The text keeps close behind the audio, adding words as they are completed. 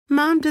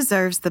Mom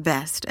deserves the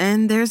best,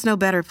 and there's no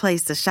better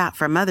place to shop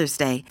for Mother's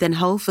Day than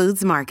Whole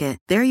Foods Market.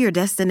 They're your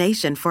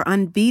destination for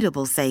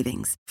unbeatable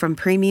savings, from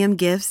premium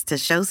gifts to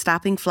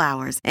show-stopping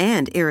flowers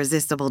and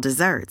irresistible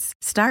desserts.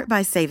 Start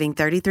by saving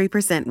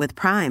 33% with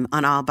Prime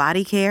on all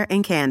body care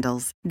and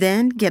candles.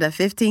 Then get a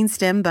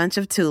 15-stem bunch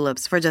of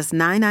tulips for just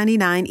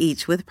 $9.99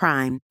 each with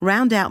Prime.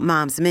 Round out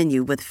Mom's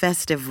menu with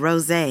festive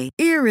rosé,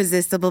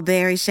 irresistible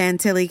berry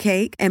chantilly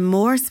cake, and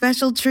more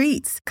special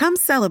treats. Come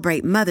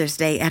celebrate Mother's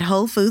Day at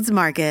Whole Foods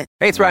Market.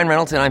 Hey, it's Ryan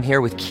Reynolds, and I'm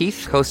here with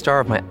Keith, co-star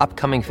of my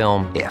upcoming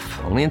film, If,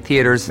 only in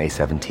theaters May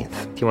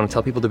 17th. Do you want to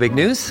tell people the big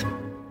news?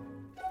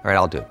 All right,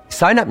 I'll do it.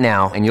 Sign up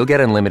now and you'll get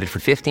unlimited for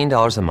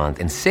 $15 a month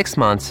and 6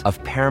 months of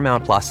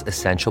Paramount Plus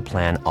Essential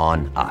Plan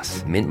on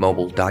us.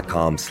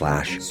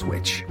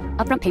 MintMobile.com/switch.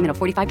 Upfront payment of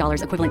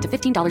 $45 equivalent to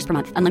 $15 per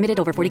month. Unlimited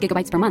over 40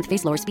 gigabytes per month.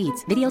 Face lower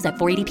speeds. Videos at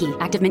 480p.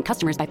 Active Mint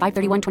customers by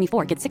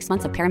 531.24 get 6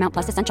 months of Paramount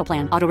Plus Essential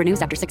Plan. Auto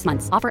renews after 6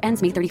 months. Offer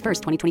ends May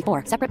 31st,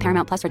 2024. Separate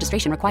Paramount Plus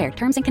registration required.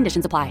 Terms and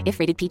conditions apply if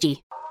rated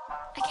PG.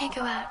 I can't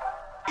go out.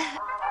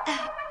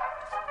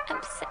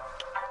 I'm sick.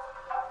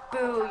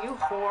 Boo, you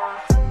whore.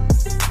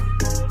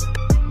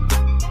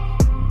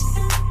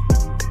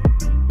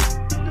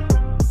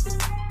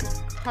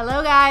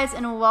 Hello guys,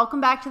 and welcome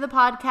back to the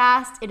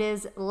podcast. It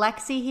is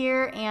Lexi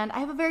here, and I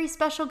have a very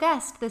special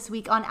guest this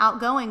week on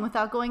Outgoing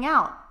Without Going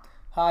Out.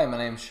 Hi, my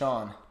name's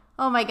Sean.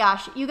 Oh my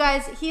gosh, you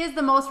guys, he is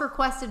the most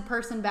requested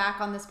person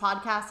back on this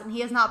podcast, and he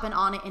has not been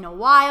on it in a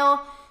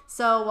while.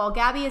 So while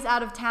Gabby is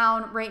out of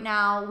town right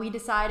now, we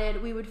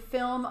decided we would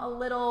film a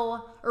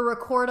little or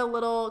record a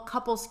little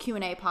couples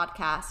Q&A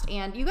podcast.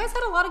 And you guys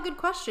had a lot of good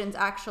questions,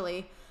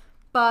 actually.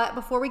 But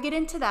before we get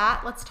into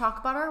that, let's talk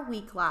about our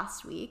week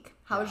last week.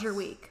 How was your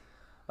week?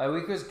 My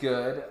week was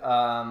good.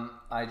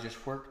 I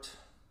just worked.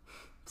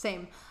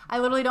 Same. I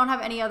literally don't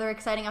have any other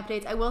exciting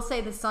updates. I will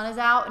say the sun is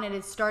out and it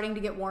is starting to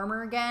get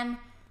warmer again.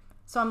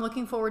 So I'm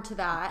looking forward to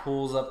that.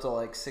 Pool's up to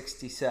like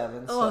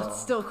 67. Oh, so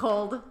it's still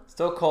cold.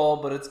 Still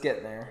cold, but it's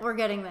getting there. We're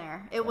getting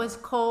there. It was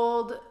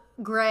cold,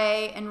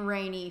 gray, and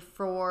rainy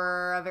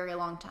for a very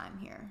long time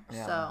here.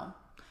 Yeah. So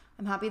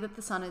I'm happy that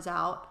the sun is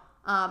out.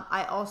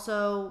 I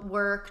also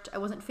worked. I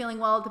wasn't feeling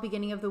well at the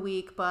beginning of the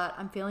week, but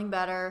I'm feeling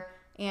better.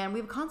 And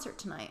we have a concert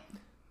tonight.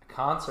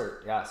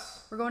 Concert,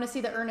 yes. We're going to see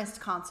the Ernest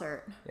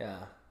concert. Yeah.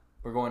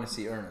 We're going to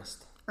see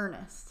Ernest.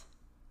 Ernest.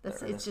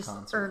 It's just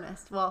concert.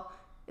 Ernest. Well,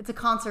 it's a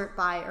concert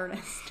by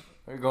Ernest.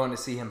 We're going to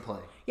see him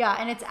play. Yeah,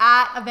 and it's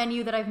at a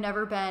venue that I've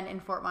never been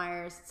in Fort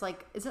Myers. It's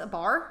like, is it a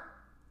bar?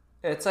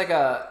 It's like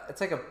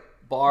a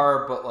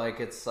bar, but like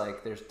it's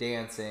like there's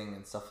dancing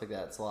and stuff like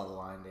that. It's a lot of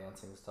line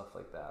dancing and stuff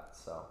like that.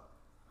 So.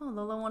 Oh,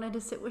 Lola wanted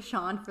to sit with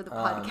Sean for the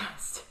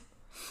podcast.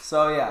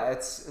 So yeah,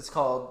 it's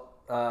called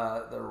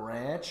The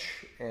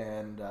Ranch,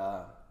 and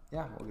we're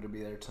gonna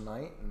be there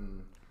tonight,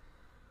 and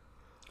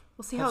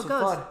we'll see how it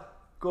goes. Fun.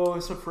 Go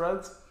with some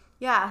friends.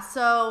 Yeah.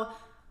 So,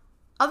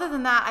 other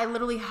than that, I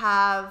literally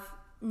have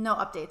no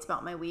updates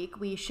about my week.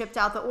 We shipped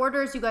out the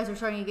orders. You guys are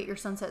starting to get your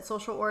Sunset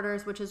Social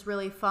orders, which is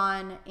really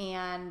fun,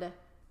 and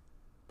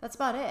that's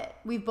about it.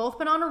 We've both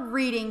been on a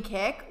reading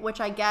kick, which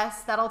I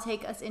guess that'll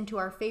take us into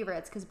our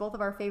favorites, because both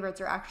of our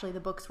favorites are actually the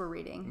books we're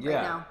reading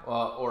right now.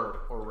 Or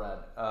read.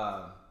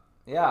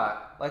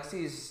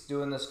 Lexi's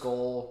doing this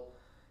goal,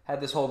 had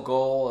this whole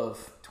goal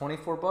of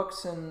 24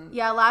 books.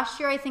 Yeah, last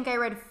year I think I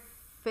read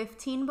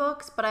 15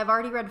 books, but I've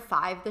already read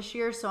 5 this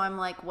year, so I'm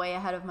like way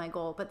ahead of my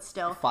goal, but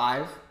still.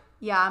 5?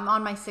 Yeah, I'm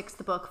on my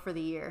 6th book for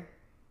the year.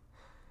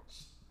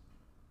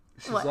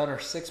 She's on her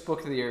 6th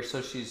book of the year,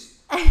 so she's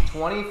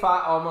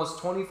almost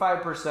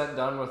 25%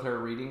 done with her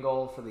reading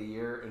goal for the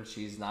year, and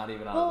she's not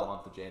even out of the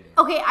month of January.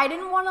 Okay, I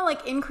didn't want to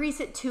like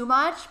increase it too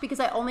much because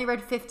I only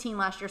read 15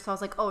 last year, so I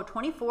was like,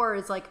 24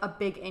 is like a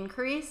big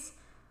increase.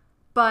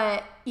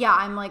 But yeah,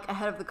 I'm like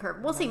ahead of the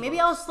curve. We'll see. Maybe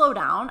I'll slow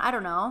down. I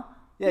don't know.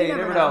 Yeah, you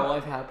never know.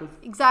 Life happens.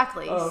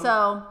 Exactly.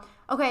 So,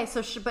 okay,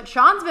 but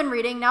Sean's been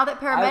reading now that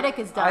Paramedic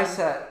is done. I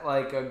set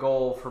like a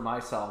goal for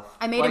myself.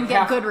 I made him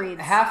get Goodreads.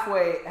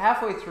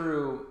 Halfway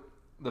through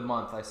the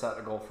month, I set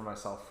a goal for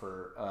myself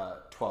for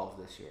 12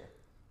 this year.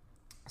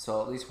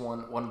 So at least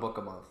one book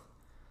a month.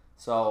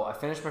 So I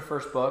finished my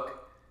first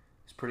book.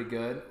 It's pretty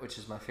good, which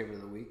is my favorite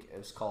of the week.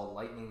 It's called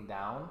Lightning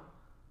Down.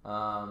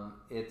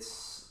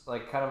 It's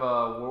like kind of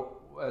a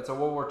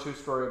World War II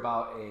story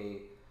about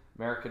a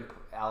American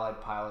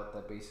Allied pilot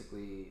that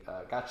basically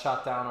got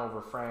shot down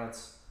over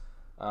France,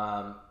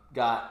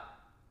 got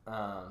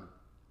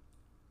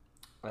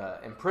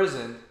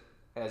imprisoned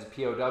as a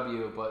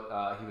POW,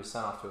 but he was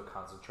sent off to a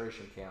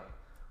concentration camp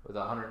with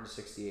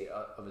 168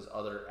 of his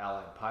other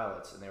Allied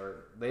pilots, and they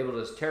were labeled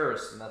as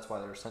terrorists, and that's why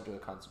they were sent to a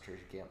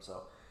concentration camp.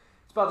 So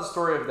it's about the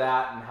story of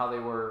that and how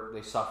they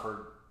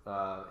suffered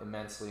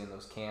immensely in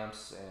those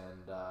camps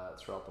and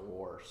throughout the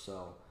war.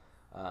 So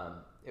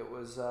it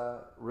was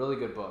a really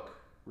good book,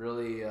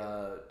 really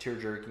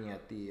tear-jerking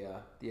at the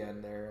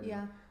end there. And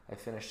yeah. I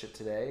finished it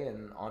today,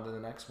 and on to the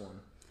next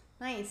one.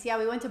 Nice. Yeah,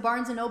 we went to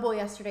Barnes & Noble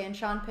yesterday, and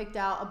Sean picked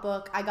out a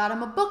book. I got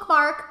him a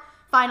bookmark,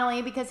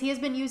 finally, because he has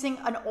been using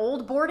an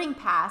old boarding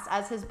pass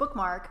as his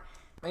bookmark.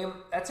 I mean,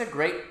 that's a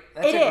great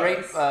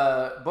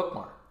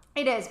bookmark.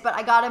 It is, but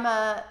I got him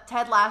a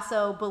Ted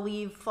Lasso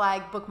Believe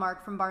flag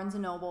bookmark from Barnes &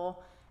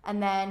 Noble,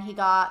 and then he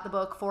got the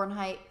book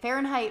Fahrenheit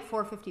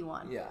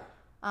 451. Yeah.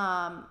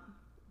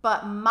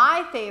 But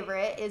my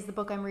favorite is the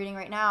book I'm reading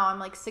right now. I'm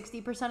like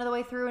 60% of the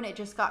way through, and it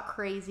just got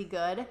crazy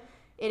good.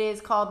 It is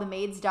called The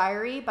Maid's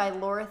Diary by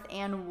Loreth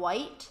Ann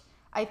White.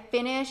 I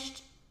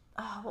finished,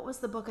 what was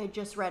the book I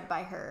just read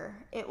by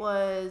her? It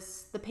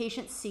was The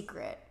Patient's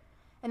Secret.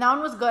 And that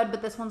one was good,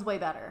 but this one's way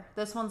better.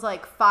 This one's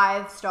like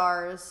 5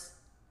 stars.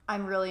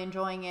 I'm really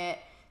enjoying it.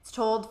 It's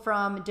told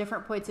from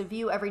different points of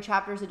view. Every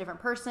chapter is a different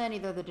person,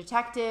 either the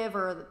detective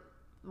or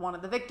one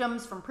of the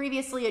victims from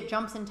previously. It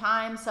jumps in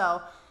time,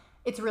 so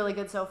it's really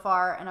good so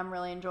far, and I'm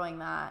really enjoying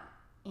that.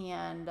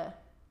 And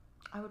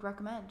I would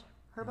recommend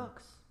her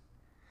books.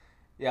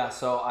 Yeah,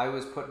 so I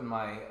was putting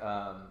my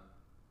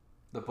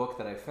the book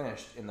that I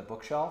finished in the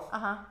bookshelf,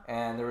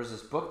 and there was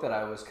this book that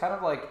I was kind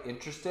of like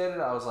interested in.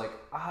 I was like,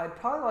 I'd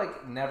probably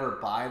like never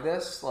buy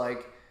this,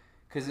 like,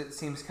 because it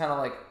seems kind of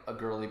like a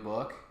girly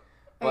book.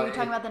 Are you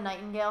talking about The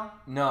Nightingale?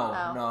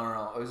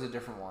 No. It was a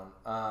different one.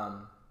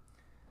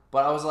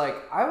 But I was like,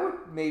 I would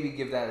maybe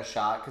give that a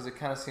shot because it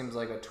kind of seems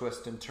like a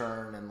twist and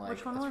turn and like.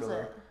 Which one was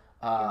it?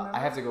 I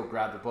have to go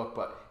grab the book,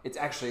 but it's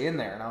actually in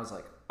there, and I was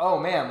like, oh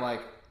man,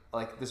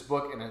 like this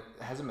book, and it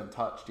hasn't been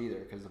touched either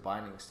because the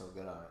binding is still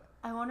good on it.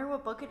 I wonder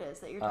what book it is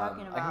that you're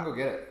talking about. I can go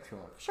get it if you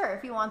want. Sure,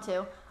 if you want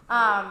to.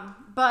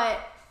 But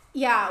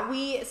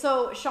yeah,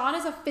 so Sean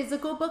is a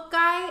physical book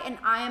guy, and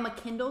I am a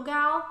Kindle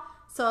gal.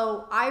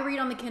 So I read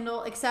on the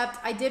Kindle,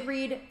 except I did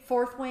read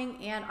Fourth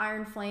Wing and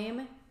Iron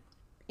Flame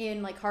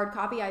in like hard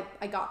copy.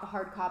 I got the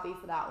hard copy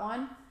for that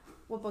one.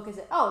 What book is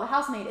it? Oh, The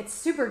Housemaid. It's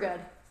super good.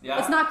 Yeah.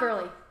 It's not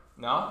girly.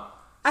 No?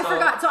 I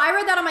forgot. So I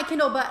read that on my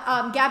Kindle,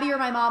 but Gabby or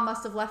my mom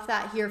must have left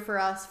that here for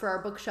us for our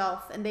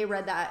bookshelf, and they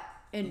read that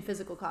in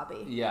physical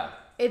copy. Yeah.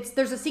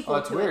 There's a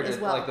sequel to weird. it as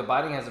well. Like the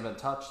binding hasn't been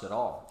touched at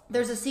all.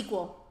 There's a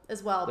sequel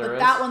as well, but is?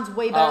 that one's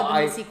way better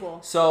than the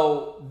sequel.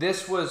 So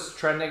this was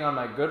trending on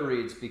my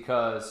Goodreads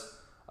because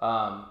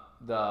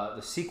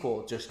the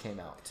sequel just came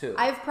out too.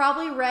 I've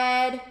probably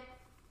read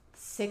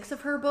 6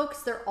 of her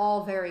books. They're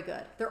all very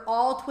good. They're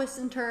all twists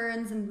and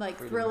turns and like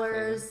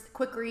thrillers,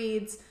 quick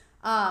reads.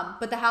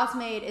 But The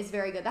Housemaid is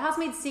very good. The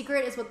Housemaid's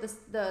Secret is what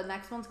the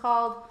next one's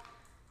called.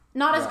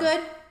 Not as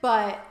good,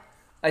 but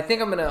I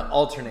think I'm gonna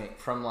alternate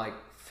from like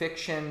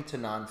fiction to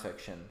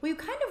nonfiction. Well, you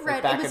kind of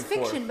read, it was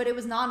fiction, but it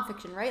was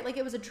nonfiction, right? Like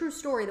it was a true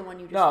story, the one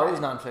you just read. No, it was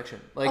nonfiction.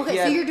 Like, okay,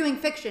 so you're doing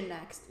fiction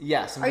next.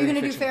 Yes. Are you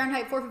going to do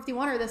Fahrenheit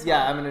 451 or this one?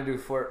 Yeah, I'm going to do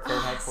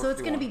Fahrenheit 451. So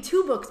it's going to be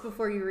 2 books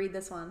before you read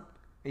this one.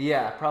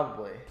 Yeah,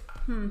 probably.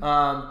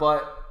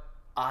 But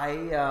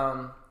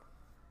I,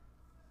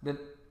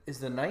 is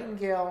The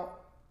Nightingale...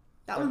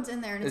 That one's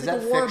in there, and it's is like a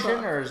that war fiction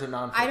book. Or is it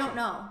nonfiction? I don't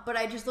know, but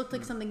it just looked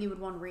like something you would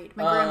want to read.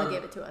 My grandma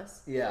gave it to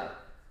us. Yeah.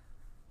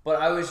 But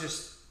I was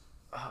just...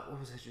 what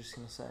was I just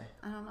going to say?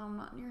 I don't know. I'm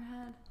not in your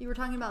head. You were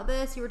talking about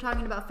this. You were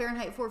talking about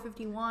Fahrenheit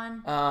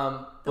 451.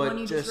 The one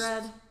you just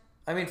read.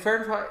 I mean,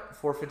 Fahrenheit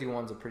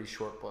 451 is a pretty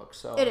short book.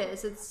 So it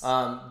is. It's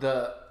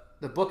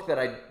the book that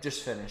I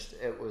just finished.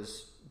 It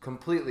was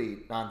completely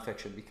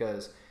nonfiction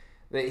because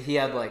he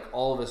had like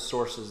all of his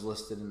sources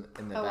listed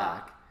in the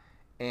back,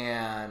 wow.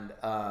 And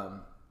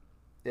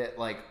it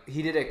like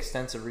he did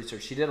extensive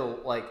research. He did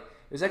it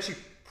was actually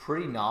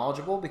pretty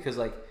knowledgeable because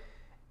like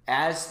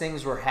as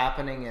things were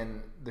happening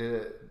in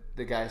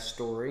the guy's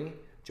story,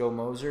 Joe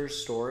Moser's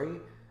story,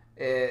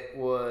 it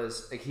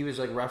was like he was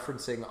like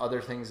referencing other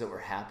things that were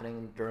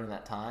happening during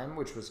that time,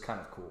 which was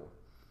kind of cool.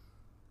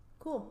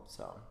 Cool.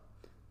 So.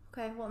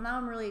 Okay, well now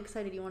I'm really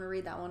excited you want to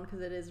read that one because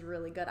it is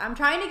really good. I'm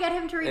trying to get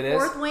him to read It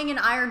Fourth is? Wing and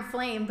Iron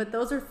Flame, but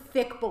those are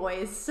thick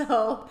boys,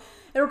 so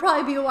it'll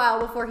probably be a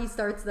while before he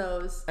starts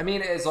those. I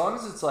mean, as long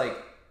as it's like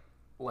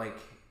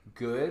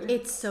good.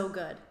 It's so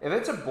good. If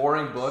it's a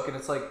boring book and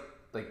it's like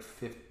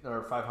 50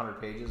 or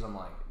 500 pages, I'm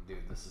like, dude,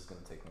 this is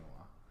gonna take me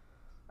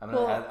a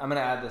while. I'm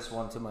gonna add this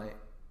one to my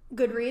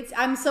Goodreads.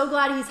 I'm so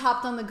glad he's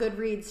hopped on the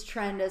Goodreads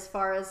trend as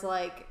far as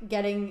like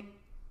getting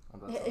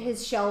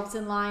his shelves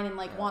in line and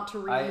like want to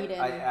read.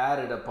 I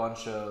added a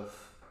bunch of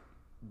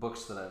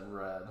books that I've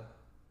read.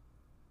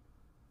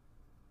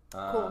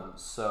 Cool.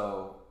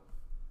 So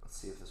let's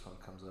see if this one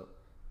comes up.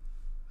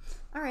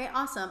 All right,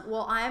 awesome.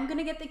 Well, I'm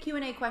gonna get the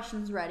Q&A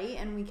questions ready,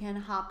 and we can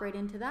hop right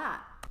into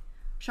that.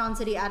 Sean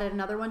said he added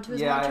another one to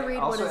his want to read.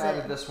 I also what is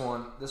added it? this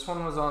one. This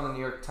one was on the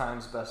New York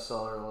Times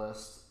bestseller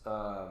list,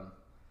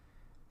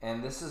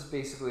 and this is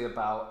basically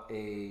about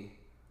a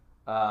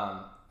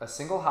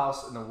single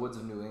house in the woods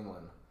of New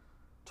England,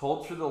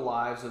 told through the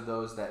lives of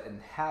those that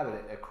inhabit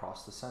it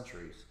across the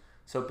centuries.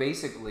 So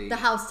basically, the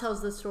house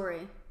tells the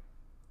story,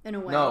 in a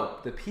way. No,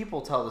 the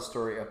people tell the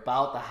story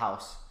about the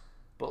house,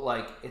 but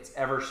like it's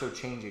ever so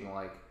changing.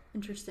 Like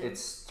interesting. It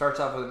starts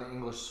off with an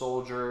English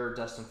soldier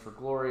destined for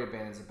glory,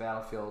 abandons the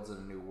battlefields in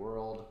a new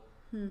world.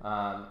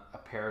 A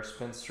pair of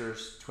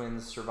spinsters,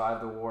 twins,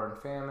 survive the war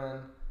and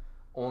famine,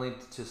 only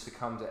to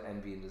succumb to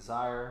envy and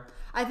desire.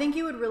 I think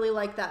you would really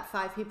like that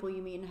 5 People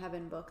You Meet in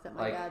Heaven book that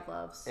my dad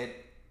loves.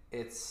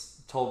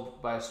 it's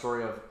told by a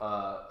story of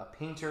a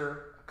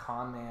painter, a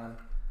con man,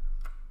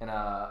 and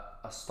a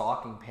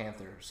stalking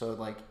panther. So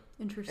like,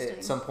 interesting.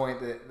 At some point,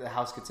 the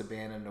house gets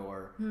abandoned,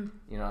 or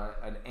you know,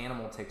 an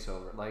animal takes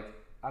over. Like,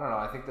 I don't know.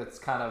 I think that's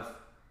kind of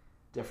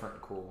different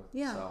and cool.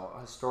 Yeah. So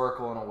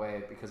historical in a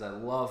way, because I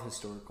love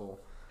historical.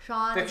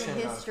 Sean fiction,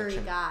 is a history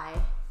guy.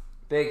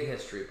 Big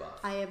history buff.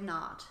 I am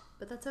not,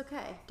 but that's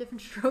okay.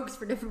 Different strokes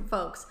for different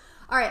folks.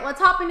 All right, let's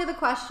hop into the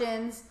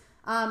questions.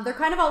 They're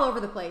kind of all over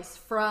the place,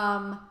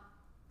 from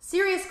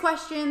serious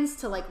questions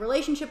to like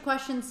relationship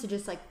questions to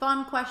just like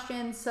fun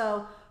questions.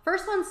 So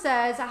first one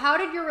says, how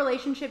did your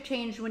relationship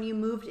change when you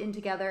moved in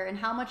together, and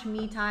how much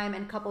me time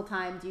and couple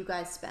time do you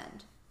guys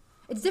spend?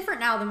 It's different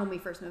now than when we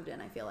first moved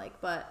in, I feel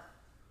like, but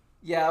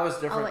yeah, it was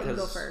different. I'll let you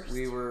go first.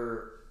 we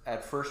were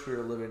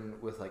living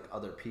with like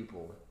other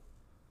people.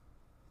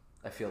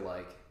 I feel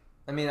like,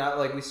 I mean,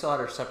 we still had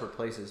our separate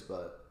places,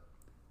 but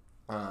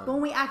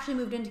when we actually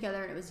moved in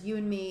together and it was you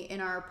and me in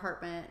our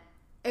apartment,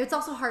 it's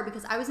also hard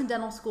because I was in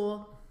dental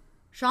school,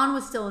 Sean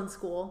was still in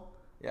school.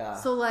 Yeah.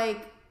 So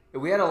like,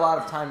 we had a lot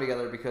of time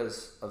together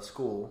because of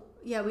school.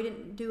 Yeah, we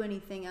didn't do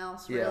anything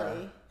else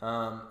really.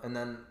 Yeah. And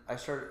then I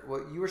started.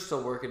 Well, you were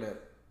still working at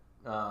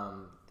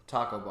the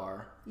taco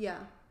bar. Yeah.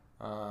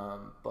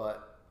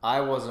 But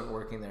I wasn't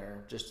working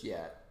there just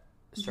yet.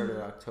 It started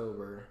in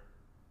October,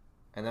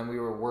 and then we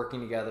were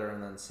working together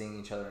and then seeing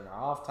each other in our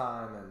off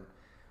time, and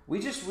we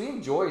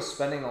enjoy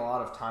spending a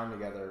lot of time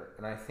together.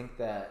 And I think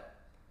that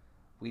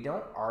we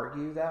don't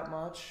argue that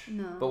much.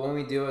 No. But when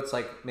we do, it's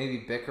like maybe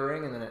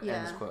bickering, and then it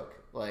ends quick.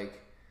 Like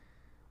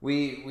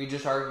we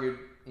just argued,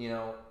 you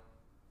know,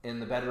 in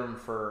the bedroom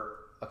for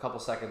a couple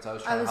seconds. I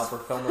was trying to help her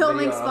film a video.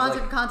 Filming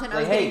sponsored content. I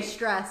was getting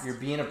stressed. You're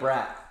being a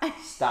brat.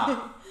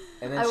 Stop.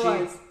 And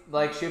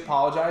then she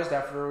apologized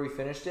after we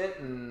finished it,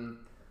 and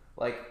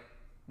like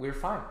we were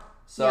fine.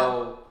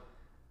 So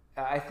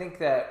I think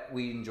that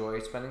we enjoy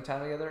spending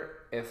time together.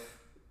 If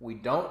we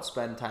don't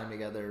spend time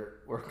together,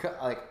 we're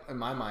like, in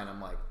my mind,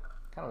 I'm like,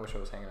 kind of wish I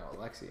was hanging out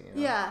with Lexi. You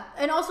know? Yeah,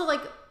 and also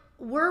like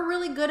we're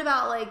really good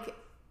about like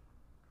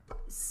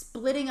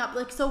splitting up.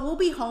 Like, so we'll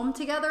be home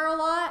together a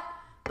lot.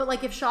 But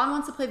like if Sean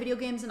wants to play video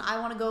games and I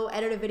want to go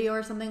edit a video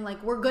or something,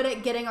 like we're good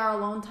at getting our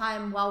alone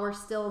time while we're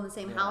still in the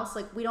same house.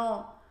 Like we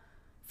don't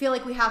feel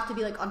like we have to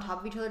be like on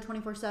top of each other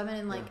 24/7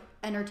 and like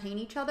entertain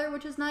each other,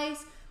 which is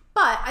nice.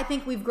 But I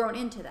think we've grown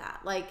into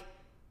that. Like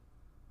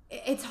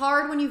it's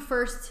hard when you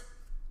first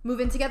move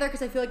in together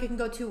because I feel like it can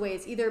go two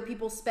ways. Either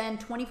people spend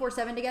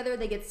 24/7 together,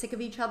 they get sick of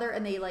each other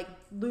and they like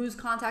lose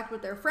contact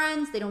with their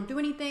friends, they don't do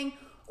anything.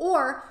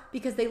 Or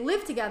because they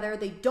live together,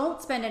 they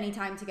don't spend any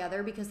time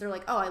together because they're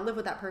like, oh, I live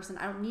with that person,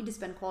 I don't need to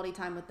spend quality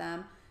time with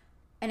them.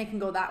 And it can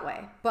go that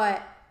way.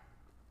 But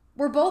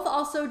we're both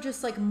also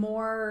just like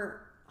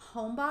more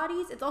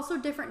homebodies. It's also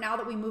different now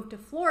that we moved to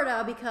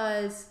Florida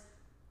because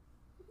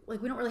like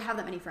we don't really have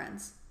that many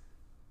friends.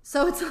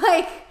 So it's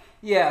like,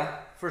 yeah,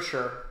 for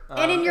sure.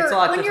 And when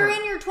you're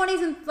in your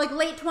 20s and like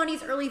late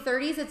 20s, early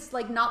 30s, it's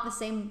like not the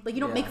same. Like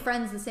you don't make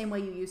friends the same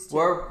way you used to.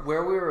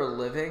 Where we were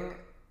living,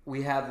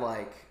 we had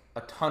like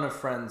a ton of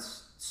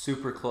friends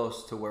super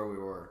close to where we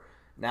were.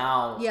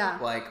 Now,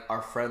 like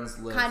our friends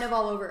live kind of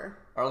all over.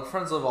 Our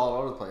friends live all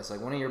over the place.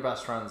 Like one of your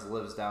best friends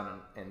lives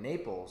down in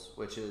Naples,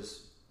 which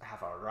is a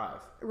half-hour drive.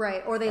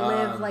 Right, or they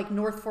live like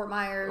North Fort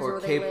Myers, or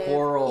Cape they live,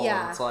 Coral.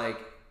 Yeah, it's like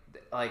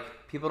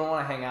people don't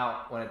want to hang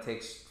out when it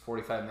takes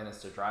 45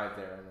 minutes to drive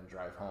there and then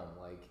drive home.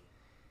 Like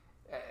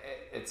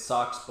it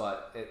sucks,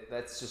 but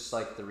that's just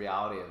like the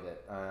reality of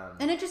it.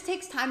 And it just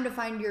takes time to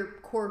find your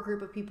core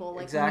group of people,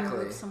 like exactly, when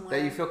you live somewhere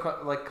that you feel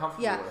comfortable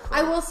with. Right?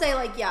 I will say,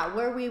 like,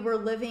 where we were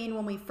living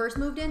when we first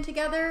moved in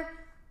together,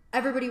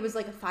 everybody was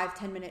like a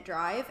 5-10 minute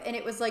drive, and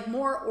it was like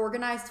more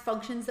organized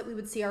functions that we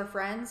would see our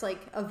friends,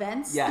 like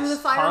events through the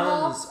fire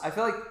hall. I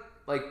feel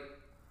like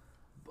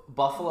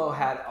Buffalo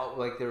had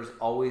like there's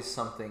always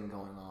something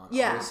going on,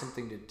 always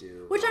something to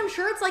do. Which I'm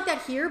sure it's like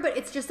that here, but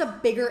it's just a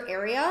bigger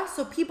area,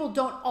 so people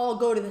don't all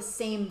go to the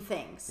same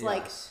things. Yes.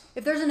 Like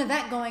if there's an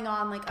event going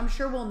on, like I'm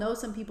sure we'll know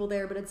some people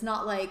there, but it's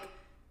not like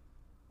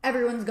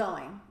everyone's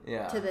going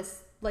to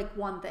this like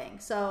one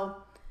thing. So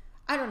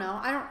I don't know.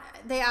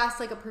 They asked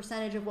like a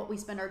percentage of what we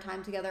spend our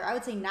time together. I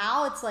would say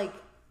now it's like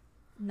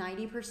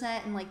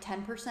 90% and like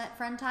 10%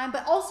 friend time,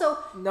 but also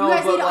you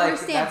guys need to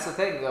understand. That's the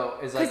thing though,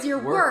 is like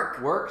your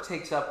work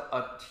takes up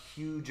a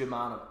huge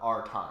amount of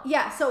our time.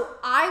 Yeah, so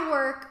I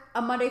work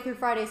a Monday through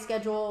Friday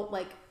schedule,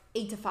 like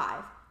 8 to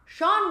 5.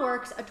 Sean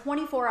works a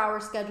 24-hour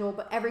schedule,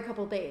 but every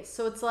couple days.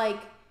 So it's like,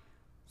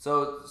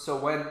 so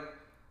when,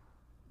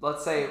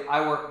 let's say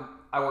I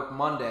work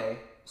Monday,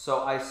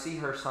 so I see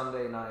her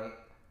Sunday night.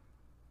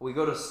 We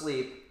go to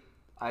sleep.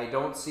 I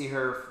don't see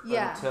her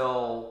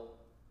until,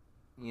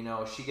 you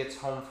know, she gets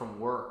home from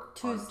work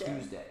on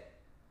Tuesday.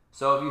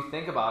 So if you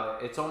think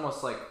about it, it's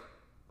almost like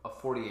a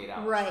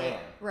 48-hour span.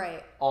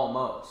 Right.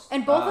 Almost.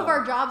 And both of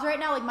our jobs right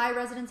now, like my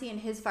residency and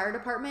his fire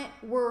department,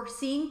 we're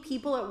seeing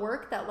people at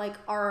work that like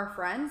are our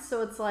friends.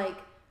 So it's like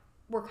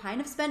we're kind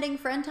of spending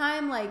friend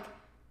time. Like,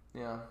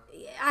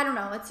 I don't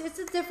know. It's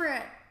a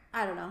different.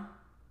 I don't know.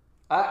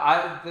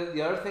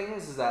 The other thing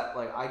is that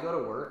like I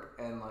go to work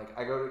and like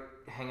I go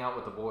to hang out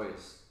with the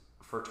boys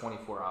for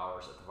 24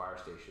 hours at the fire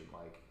station.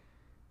 Like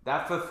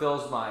that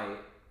fulfills my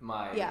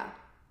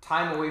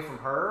time away from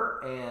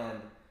her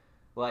and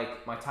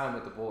like my time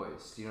with the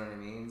boys. Do you know what I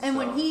mean? And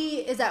when he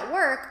is at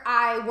work,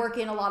 I work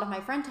in a lot of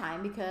my friend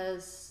time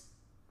because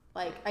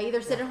like I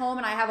either sit at home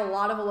and I have a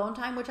lot of alone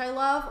time, which I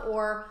love,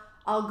 or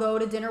I'll go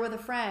to dinner with a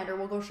friend, or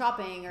we'll go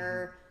shopping,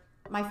 or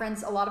my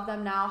friends, a lot of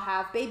them now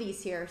have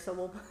babies here,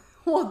 so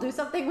we'll do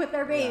something with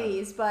their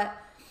babies. But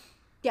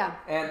yeah.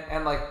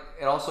 And like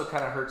it also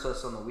kind of hurts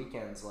us on the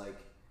weekends. Like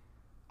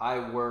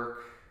I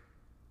work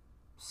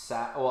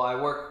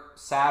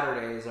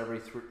Saturdays every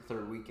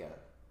third weekend,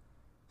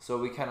 so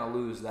we kind of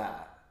lose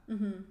that.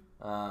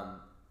 Mm-hmm.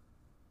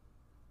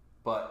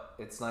 But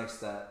it's nice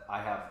that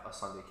I have a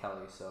Sunday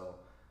Kelly, so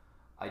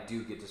I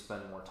do get to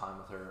spend more time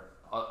with her.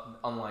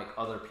 Unlike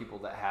other people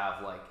that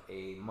have like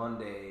a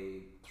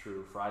Monday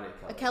through Friday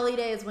Kelly. A Kelly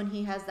day is when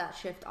he has that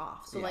shift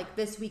off. So like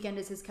this weekend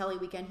is his Kelly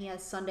weekend. He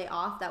has Sunday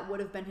off. That would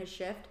have been his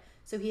shift.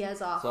 So he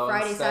has off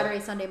Friday,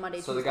 Saturday, Sunday, Monday,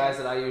 Tuesday. So the guys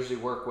that I usually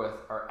work with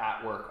are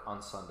at work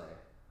on Sunday.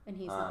 And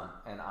he's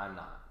not. And I'm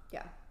not.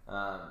 Yeah.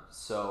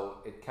 So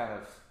it kind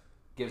of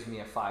gives me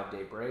a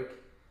 5-day break.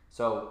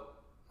 So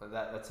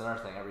that's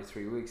another thing. Every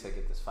 3 weeks I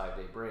get this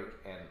 5-day break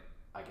and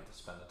I get to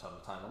spend a ton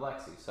of time with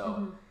Lexi.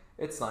 So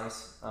it's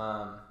nice.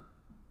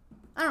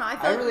 I don't know. I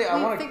feel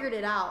like we figured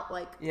it out.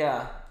 Like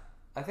I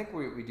think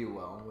we do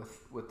well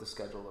with the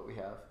schedule that we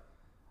have.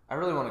 I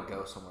really want to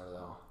go somewhere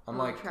though. I'm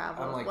like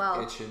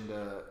itching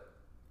to.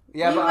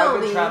 Yeah, but I've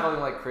been traveling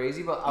like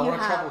crazy. But I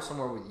want to travel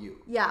somewhere with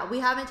you. Yeah, we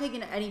haven't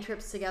taken any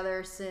trips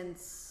together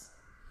since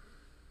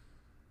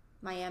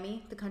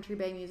Miami, the Country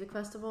Bay Music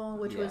Festival,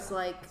 which was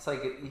like it's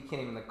like you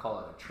can't even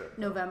call it a trip.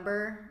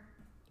 November.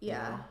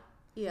 Yeah.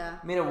 Yeah.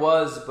 I mean, it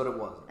was, but it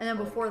wasn't. And then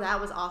before that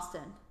was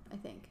Austin, I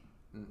think.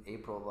 In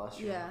April of last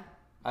year. Yeah.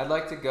 I'd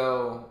like to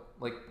go,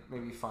 like,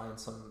 maybe find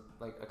some,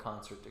 like, a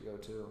concert to go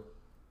to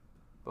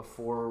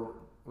before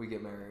we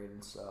get married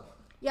and stuff.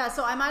 Yeah,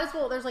 so I might as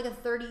well, there's like a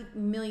 30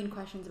 million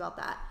questions about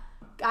that.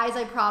 Guys,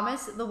 I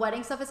promise, the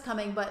wedding stuff is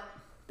coming, but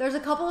there's a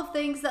couple of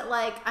things that,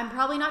 like, I'm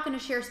probably not going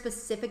to share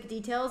specific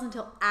details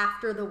until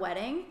after the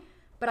wedding,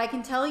 but I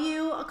can tell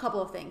you a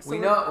couple of things. So we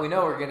know when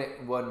we're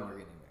getting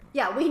married.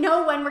 Yeah, we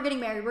know when we're getting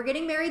married. We're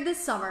getting married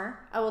this summer,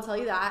 I will tell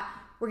you that.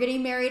 We're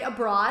getting married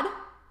abroad.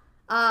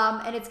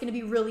 And it's going to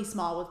be really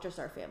small with just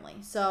our family.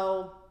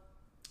 So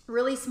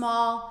really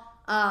small.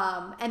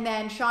 And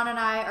then Sean and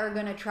I are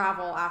going to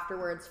travel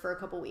afterwards for a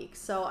couple weeks.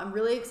 So I'm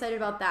really excited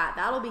about that.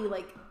 That'll be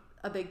like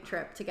a big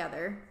trip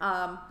together.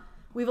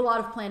 We have a lot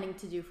of planning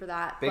to do for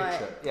that. Big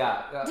trip.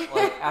 Yeah.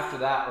 Like after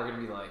that, we're going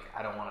to be like,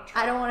 I don't want to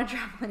travel. I don't want to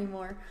travel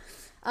anymore.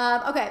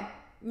 Okay.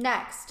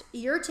 Next,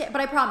 but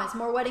I promise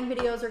more wedding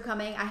videos are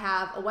coming. I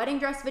have a wedding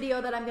dress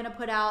video that I'm going to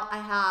put out.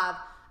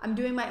 I'm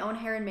doing my own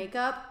hair and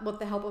makeup with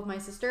the help of my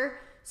sister.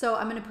 So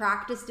I'm going to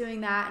practice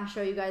doing that and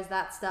show you guys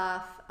that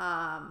stuff.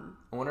 I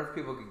wonder if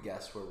people could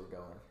guess where we're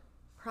going.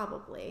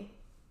 Probably.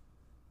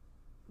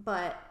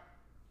 But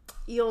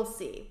you'll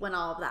see when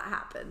all of that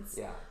happens.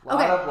 Yeah. A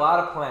lot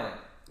of planning.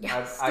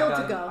 Yeah,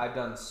 to go. I've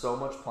done so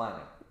much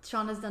planning.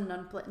 Sean has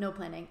done no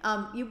planning.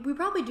 We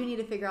probably do need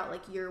to figure out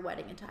like your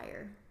wedding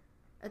attire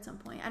at some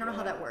point. I don't know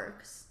how that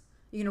works.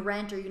 You gonna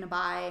rent or you gonna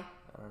buy?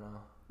 I don't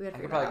know. I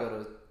could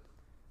probably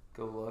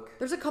go look.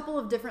 There's a couple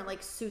of different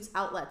like suits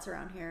outlets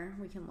around here.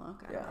 We can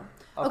look. I don't know.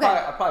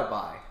 I'll probably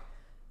buy.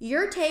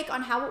 Your take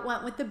on how it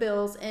went with the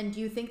Bills, and do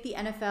you think the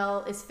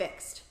NFL is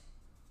fixed?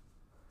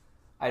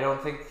 I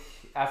don't think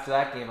after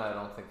that game. I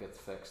don't think it's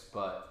fixed,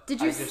 but I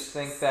just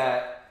think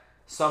that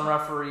some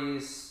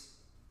referees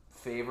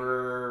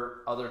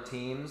favor other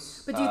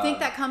teams. But do you think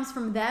that comes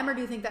from them, or do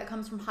you think that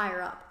comes from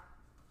higher up?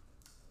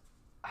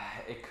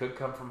 It could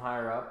come from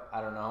higher up. I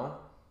don't know.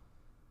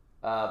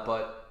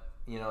 But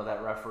you know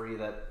that referee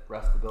that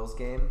reffed the Bills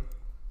game,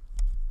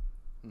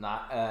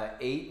 not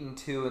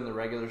 8-2 in the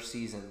regular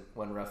season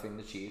when reffing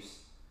the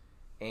Chiefs,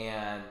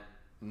 and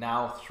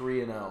now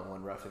 3-0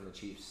 when reffing the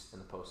Chiefs in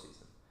the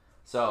postseason.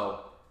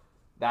 So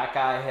that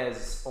guy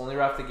has only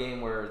reffed a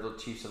game where the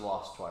Chiefs have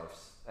lost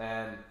twice,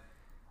 and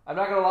I'm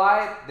not gonna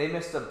lie, they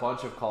missed a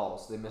bunch of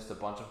calls. They missed a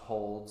bunch of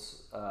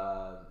holds,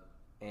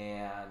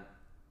 and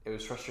it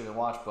was frustrating to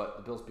watch. But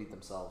the Bills beat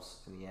themselves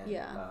in the end.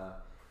 Yeah.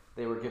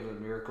 They were given a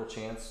miracle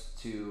chance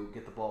to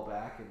get the ball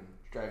back and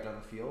drive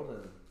down the field.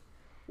 And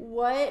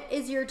what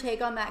is your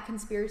take on that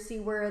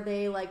conspiracy where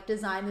they like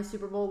design the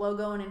Super Bowl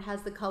logo and it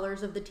has the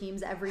colors of the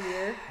teams every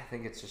year? I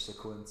think it's just a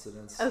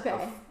coincidence.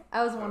 Okay,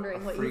 I was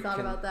wondering what you thought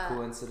about that.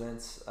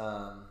 Coincidence.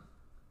 I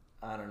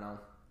don't know.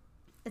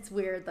 It's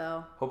weird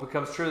though. Hope it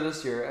comes true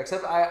this year.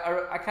 Except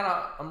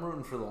I'm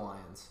rooting for the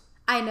Lions.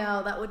 I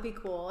know, that would be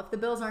cool if the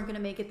Bills aren't going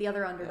to make it, the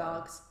other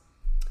underdogs.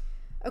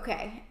 Yeah.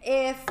 Okay,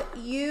 if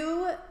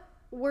you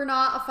were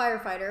not a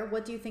firefighter,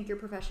 what do you think your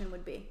profession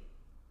would be?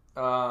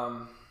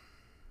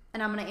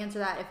 And I'm going to answer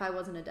that if I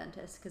wasn't a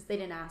dentist, because they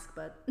didn't ask,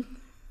 but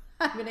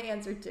I'm going to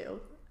answer too.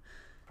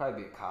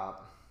 Probably be a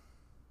cop.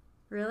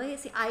 Really?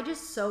 See, I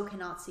just so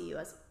cannot see you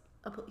as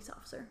a police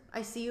officer.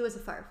 I see you as a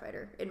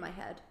firefighter in my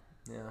head.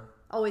 Yeah.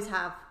 Always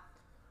have.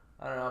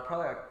 I don't know.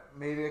 Probably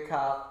maybe a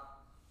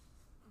cop.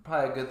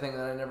 Probably a good thing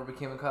that I never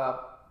became a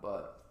cop,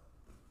 but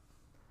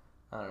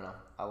I don't know.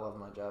 I love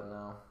my job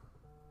now.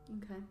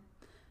 Okay.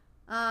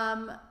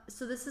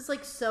 So this is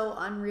like so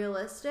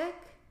unrealistic,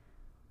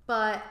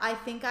 but I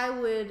think I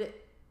would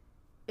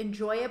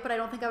enjoy it, but I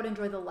don't think I would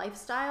enjoy the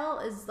lifestyle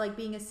is like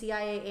being a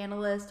CIA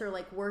analyst or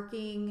like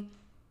working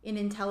in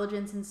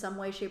intelligence in some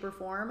way, shape, or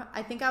form.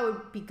 I think I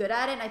would be good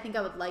at it and I think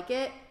I would like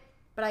it,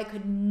 but I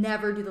could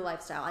never do the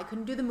lifestyle. I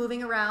couldn't do the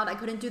moving around. I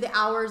couldn't do the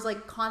hours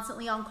like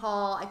constantly on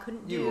call. I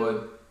couldn't do... You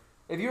would.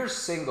 If you were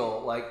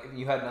single, like if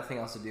you had nothing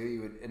else to do,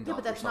 you would indulge yourself. Yeah,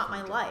 but that's not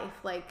my life.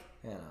 Like,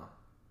 you know.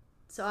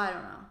 So I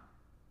don't know.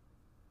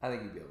 I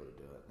think you'd be able to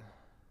do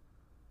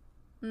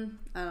it.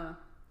 I don't know.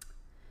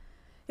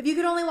 If you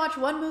could only watch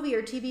one movie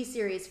or TV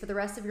series for the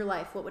rest of your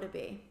life, what would it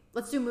be?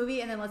 Let's do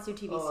movie and then let's do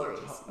TV series.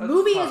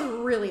 Movie is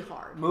really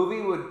hard.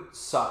 Movie would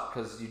suck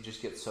because you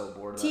just get so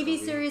bored of TV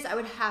series, I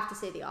would have to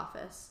say The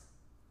Office.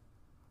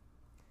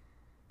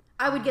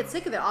 I would get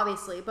sick of it,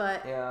 obviously,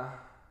 but yeah,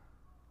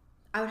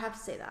 I would have to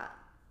say that.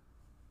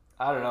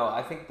 I don't know.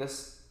 I think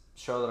this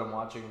show that I'm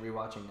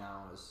rewatching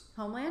now is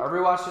Homeland? I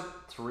rewatched it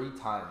 3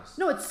 times.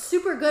 No, it's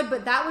super good,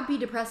 but that would be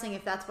depressing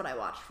if that's what I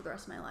watched for the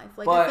rest of my life.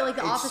 Like, but I feel like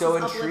The Office so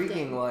is uplifting.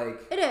 intriguing.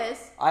 Like it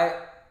is.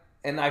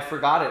 I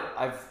forgot it.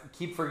 I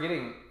keep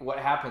forgetting what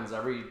happens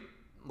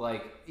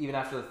even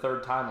after the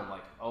 3rd time. I'm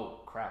like,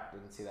 oh crap,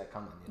 didn't see that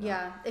coming. You know?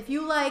 Yeah, if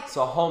you like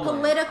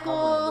Homeland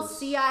is...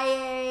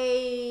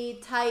 CIA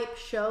type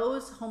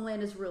shows,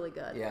 Homeland is really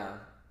good. Yeah.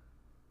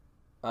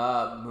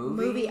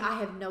 Movie? Movie, I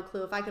have no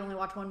clue. If I could only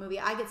watch one movie,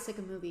 I get sick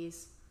of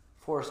movies.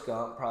 Forrest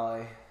Gump,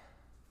 probably.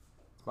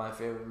 It's my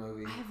favorite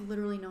movie. I have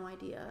literally no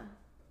idea.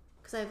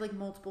 Because I have like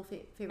multiple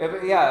favorite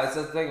movies. Yeah, it's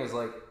the thing is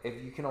like,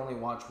 if you can only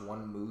watch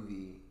one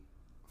movie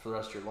for the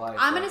rest of your life.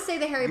 I'm going to say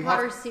the Harry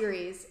Potter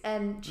series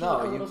and cheat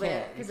a little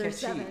bit. Because there's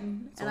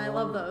 7. Cheat. And I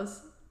love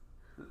those.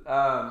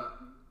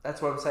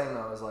 That's what I'm saying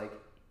though, is like,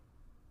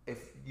 if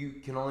you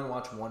can only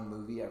watch one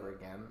movie ever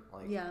again,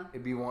 like,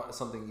 it'd be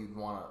something you'd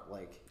want to,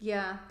 like,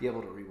 be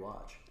able to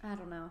rewatch. I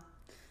don't know.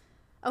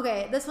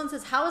 Okay, this one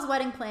says, how is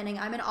wedding planning?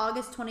 I'm an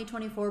August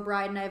 2024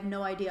 bride, and I have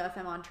no idea if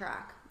I'm on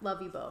track.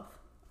 Love you both.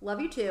 Love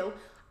you too.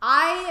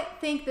 I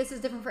think this is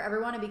different for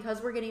everyone, and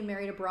because we're getting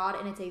married abroad,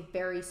 and it's a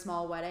very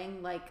small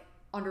wedding, like,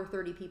 under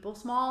 30 people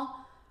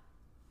small,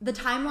 the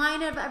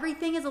timeline of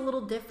everything is a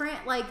little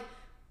different. Like,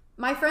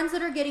 my friends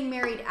that are getting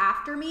married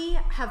after me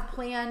have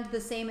planned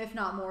the same, if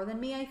not more than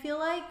me, I feel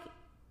like.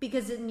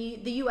 Because in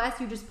the U.S.,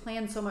 you just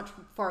plan so much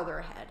farther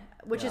ahead,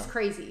 which is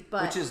crazy.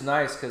 But which is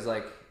nice, because,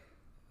 like,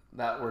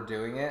 that we're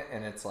doing it,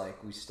 and it's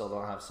like, we still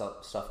don't have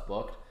stuff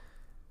booked.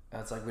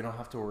 And it's like, we don't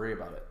have to worry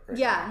about it. Right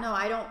now. No,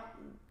 I don't.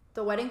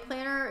 The wedding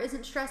planner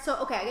isn't stressed. So,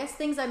 okay, I guess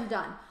things I'm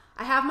done.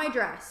 I have my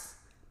dress.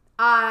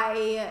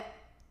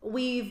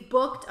 We've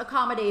booked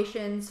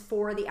accommodations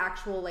for the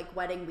actual like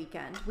wedding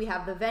weekend. We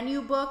have the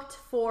venue booked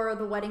for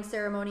the wedding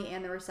ceremony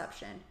and the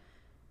reception.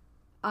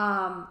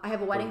 I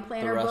have a wedding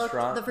planner booked.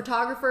 The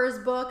photographer is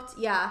booked.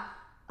 Yeah.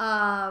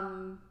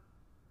 The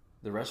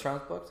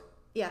restaurant's booked?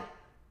 Yeah.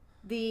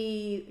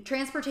 The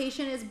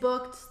transportation is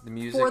booked the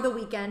music. For the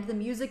weekend. The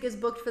music is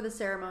booked for the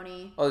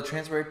ceremony. Oh, the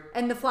transport.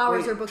 And the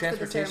flowers are booked for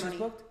the ceremony.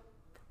 Booked?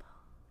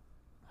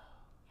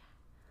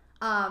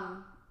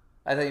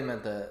 I thought you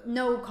meant the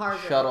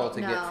shuttle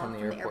to get from the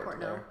airport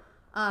there.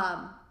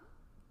 No.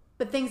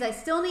 But things I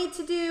still need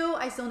to do,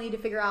 I still need to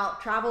figure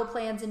out travel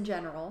plans in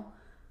general,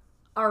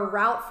 our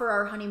route for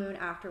our honeymoon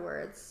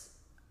afterwards.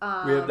 We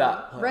have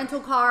that plan.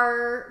 Rental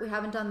car, we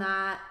haven't done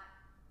that.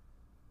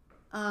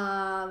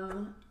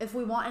 If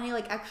we want any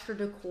like extra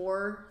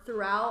decor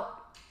throughout,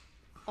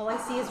 all I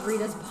see is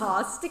Rita's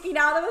paws sticking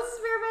out of the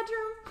spare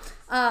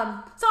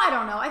bedroom. So I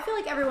don't know. I feel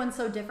like everyone's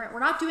so different. We're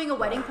not doing a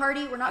wedding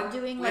party. We're not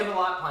doing like... We have a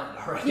lot planned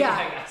already,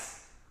 I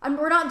guess.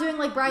 We're not doing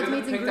like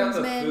bridesmaids and groomsmen. We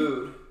haven't picked out the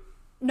food.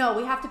 No,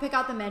 we have to pick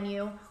out the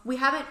menu. We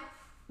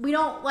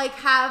don't like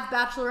have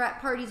bachelorette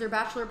parties or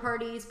bachelor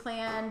parties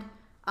planned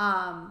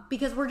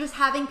because we're just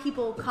having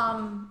people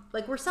come.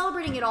 Like we're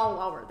celebrating it all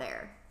while we're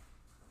there.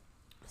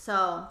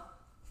 So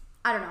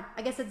I don't know.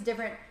 I guess it's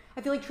different. I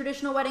feel like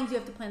traditional weddings, you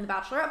have to plan the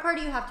bachelorette party.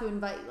 You have to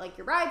invite like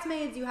your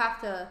bridesmaids.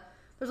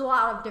 There's a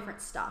lot of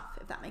different stuff,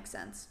 if that makes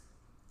sense.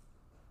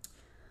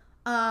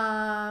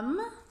 I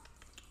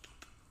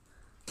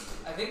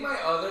think my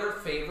other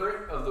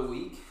favorite of the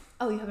week.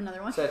 Oh, you have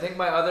another one? So I think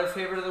my other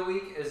favorite of the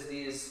week is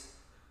these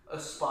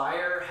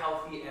Aspire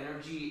Healthy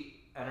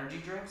Energy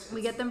drinks.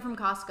 We get them from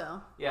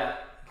Costco. Yeah,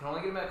 you can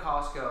only get them at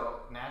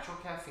Costco. Natural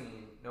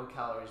caffeine, no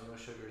calories, no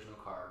sugars, no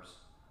carbs.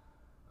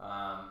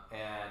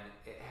 And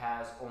it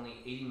has only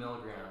 80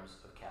 milligrams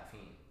of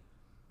caffeine,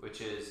 which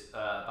is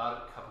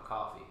about a cup of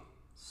coffee.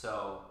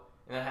 So,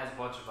 and it has a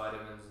bunch of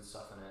vitamins and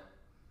stuff in it,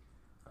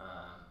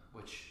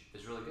 which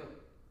is really good.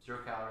 0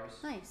 calories.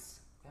 Nice.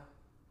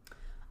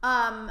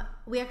 Yeah.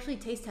 We actually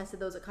taste tested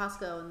those at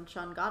Costco, and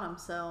Sean got them.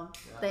 So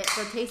the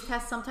taste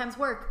tests sometimes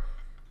work.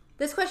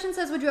 This question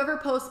says, would you ever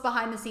post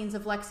behind the scenes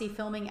of Lexi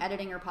filming,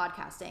 editing, or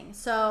podcasting?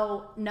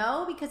 So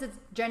no, because it's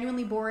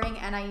genuinely boring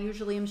and I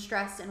usually am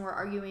stressed and we're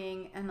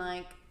arguing and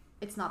like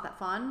it's not that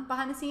fun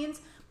behind the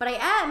scenes. But I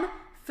am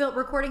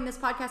recording this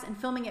podcast and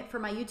filming it for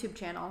my YouTube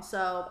channel.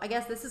 So I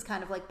guess this is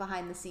kind of like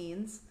behind the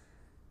scenes.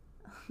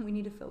 We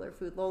need to fill their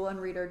food. Lola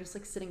and Rita are just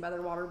like sitting by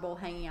their water bowl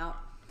hanging out.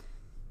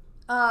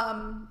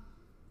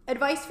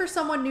 Advice for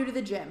someone new to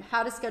the gym,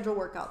 how to schedule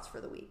workouts for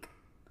the week.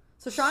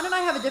 So Sean and I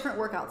have a different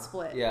workout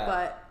split,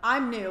 but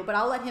I'm new, but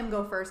I'll let him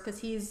go first because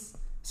he's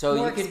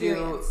more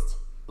experienced.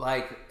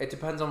 Like, it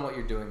depends on what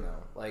you're doing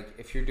though. Like,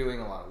 if you're doing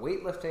a lot of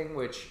weightlifting,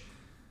 which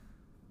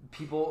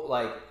people,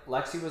 like,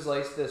 Lexi was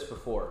like this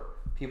before.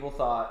 People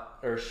thought,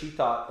 or she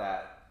thought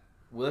that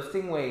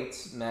lifting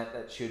weights meant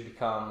that she would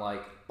become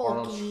like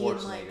Arnold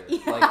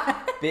Schwarzenegger.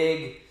 Like,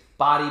 big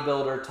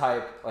bodybuilder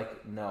type.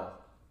 Like, no.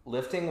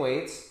 Lifting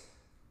weights,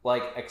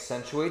 like,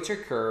 accentuates your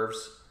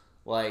curves,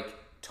 like,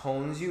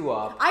 tones you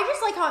up. I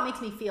just like how it makes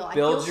me feel. I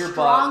feel stronger.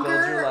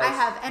 Butt, your legs. I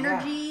have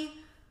energy.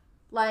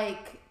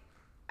 Like,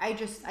 I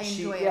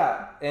enjoy it.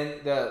 Yeah,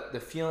 and the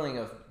feeling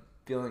of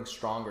feeling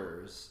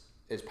stronger is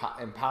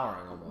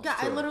empowering almost. Yeah,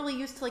 too. I literally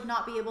used to like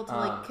not be able to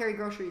like carry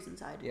groceries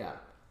inside. Yeah.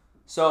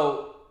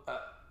 So,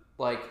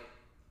 like,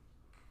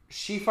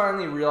 she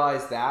finally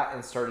realized that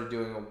and started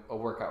doing a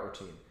workout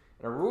routine.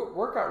 In her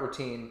workout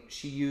routine,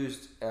 she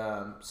used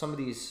some of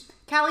these...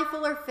 Callie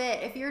Fuller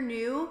Fit, if you're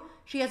new,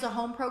 she has a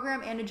home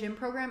program and a gym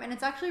program, and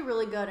it's actually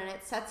really good, and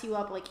it sets you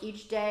up like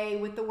each day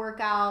with the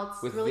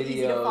workouts. With really videos,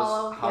 easy to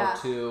follow.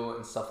 how-to,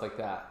 and stuff like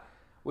that,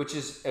 which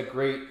is a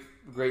great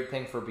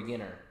thing for a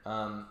beginner.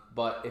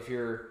 But if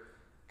you're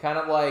kind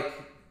of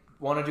like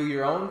want to do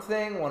your own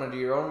thing, want to do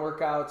your own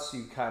workouts,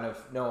 you kind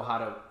of know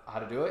how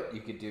to do it. You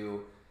could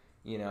do,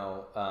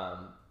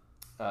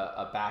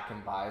 a back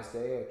and bis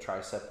day, a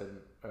tricep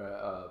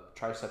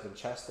and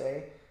chest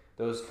day.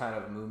 Those kind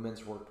of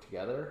movements work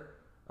together.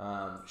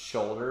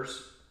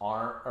 Shoulders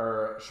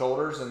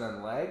and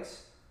then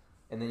legs,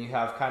 and then you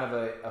have kind of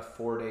a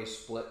 4-day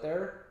split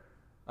there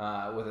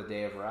with a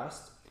day of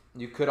rest.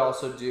 You could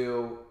also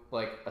do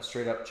like a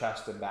straight up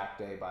chest and back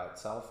day by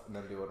itself, and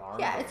then do an arm.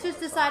 Yeah, it's just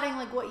deciding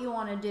like what you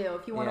want to do.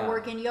 If you want to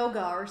work in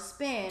yoga or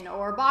spin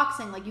or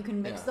boxing, like you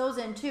can mix those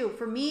in too.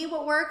 For me,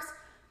 what works,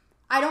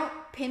 I don't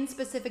pin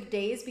specific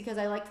days because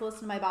I like to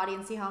listen to my body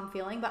and see how I'm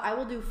feeling, but I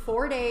will do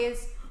 4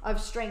 days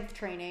of strength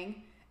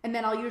training, and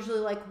then I'll usually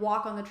like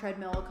walk on the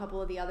treadmill a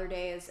couple of the other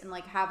days and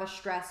like have a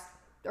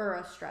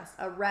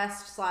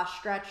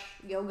rest/stretch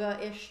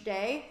yoga-ish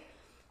day.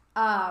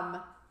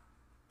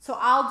 So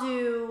I'll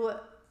do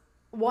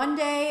 1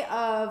 day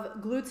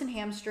of glutes and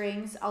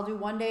hamstrings. I'll do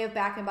 1 day of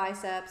back and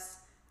biceps.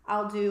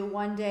 I'll do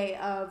 1 day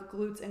of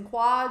glutes and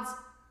quads.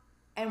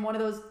 And one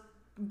of those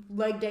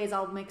leg days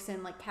I'll mix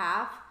in like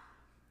calf.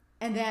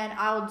 And then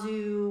I'll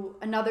do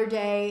another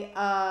day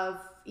of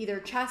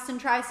either chest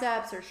and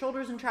triceps or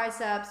shoulders and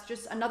triceps,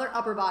 just another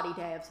upper body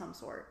day of some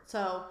sort.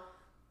 So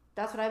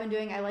that's what I've been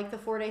doing. I like the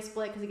 4-day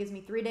split because it gives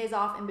me 3 days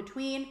off in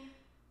between,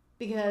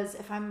 because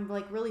if I'm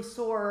like really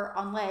sore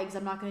on legs,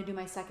 I'm not going to do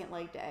my second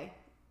leg day,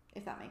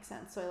 if that makes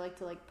sense. So I like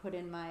to like put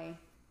in my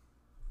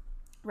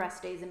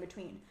rest days in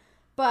between.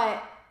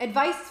 But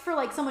advice for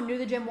like someone new to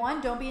the gym, one,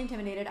 don't be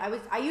intimidated.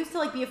 I used to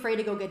like be afraid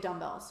to go get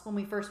dumbbells when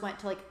we first went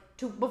to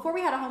before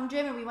we had a home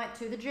gym and we went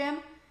to the gym.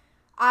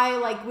 I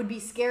like would be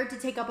scared to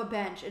take up a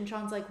bench, and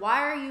Sean's like,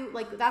 why are you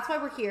like, that's why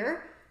we're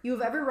here. You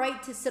have every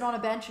right to sit on a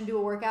bench and do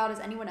a workout as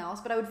anyone else.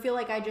 But I would feel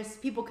like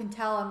people can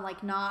tell I'm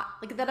like not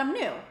like that I'm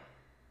new.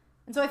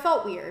 And so I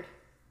felt weird.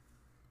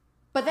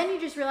 But then you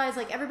just realize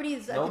like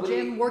everybody's at the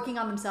gym working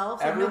on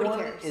themselves. And everyone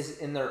nobody cares. is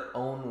in their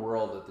own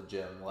world at the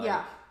gym. Like,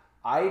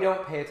 I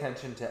don't pay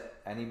attention to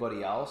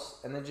anybody else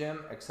in the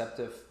gym except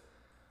if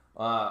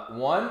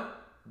one,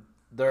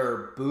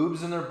 their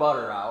boobs and their butt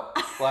are out.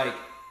 Like,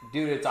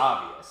 dude, it's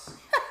obvious.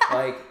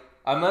 Like,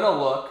 I'm gonna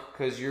look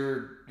because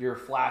you're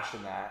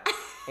flashing that,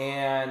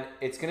 and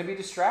it's gonna be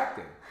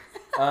distracting.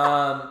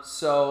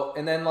 So,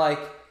 and then like,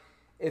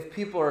 if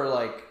people are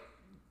like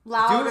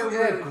loud doing or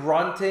rude,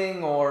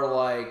 grunting or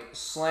like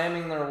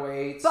slamming their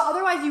weights, but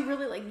otherwise you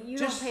really like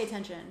don't pay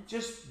attention.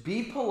 Just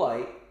be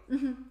polite.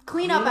 Mm-hmm.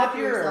 Clean up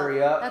your yourself.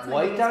 area. That's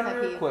wipe down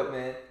your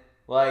equipment.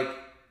 Like,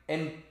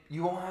 and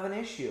you won't have an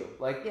issue.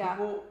 Like,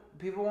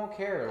 people won't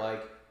care.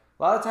 Like,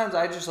 a lot of times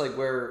I just like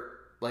wear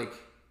like.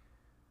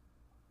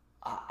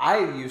 I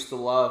used to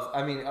love.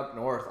 I mean, up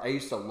north, I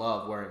used to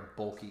love wearing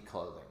bulky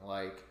clothing.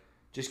 Like,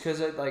 just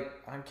because I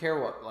don't care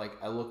what like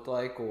I looked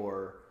like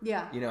or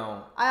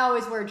I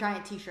always wear a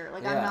giant t-shirt.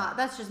 Like, I'm not.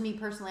 That's just me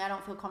personally. I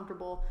don't feel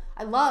comfortable.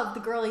 I love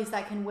the girlies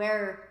that can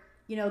wear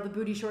the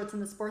booty shorts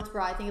and the sports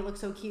bra. I think it looks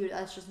so cute.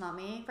 That's just not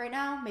me right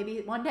now.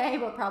 Maybe one day,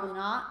 but probably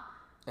not.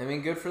 I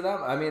mean, good for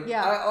them. I mean,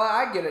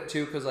 I get it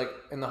too, because like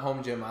in the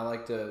home gym,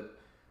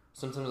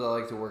 sometimes I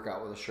like to work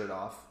out with a shirt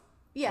off.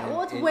 Yeah,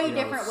 well, it's way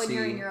different when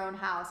you're in your own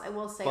house. I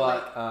will say,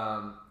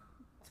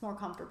 it's more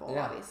comfortable,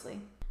 obviously.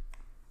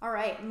 All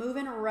right,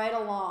 moving right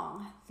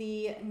along.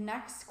 The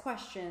next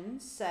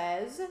question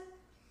says,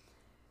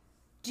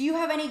 Do you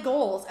have any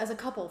goals as a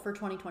couple for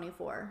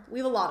 2024? We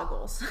have a lot of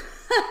goals.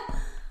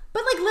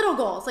 But like little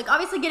goals. Like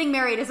obviously getting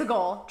married is a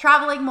goal.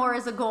 Traveling more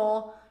is a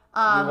goal.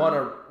 We want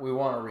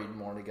to read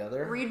more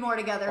together. Read more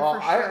together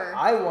for sure.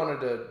 I wanted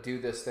to do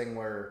this thing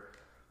where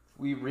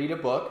we read a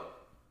book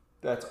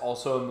that's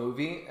also a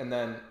movie, and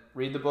then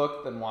read the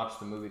book, then watch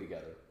the movie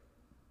together.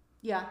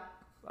 Yeah.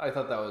 I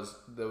thought that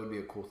would be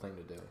a cool thing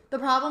to do. The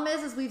problem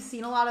is we've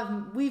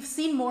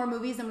seen more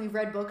movies than we've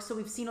read books, so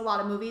we've seen a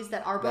lot of movies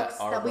that are books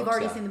that we've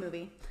already seen the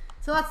movie.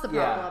 So that's the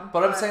problem. Yeah,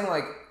 but I'm saying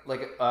like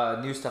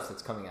new stuff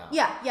that's coming out.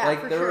 Yeah,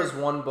 Like there was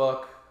one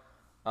book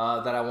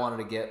that I wanted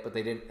to get, but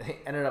they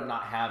ended up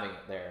not having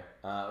it there.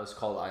 It was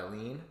called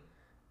Eileen,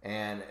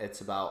 and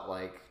it's about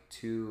like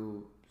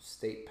 2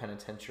 state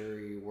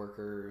penitentiary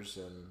workers,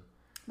 and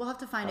we'll have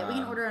to find it. We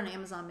can order it on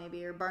Amazon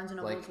maybe, or Barnes &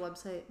 Noble's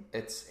website.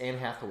 It's Anne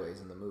Hathaway's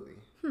in the movie.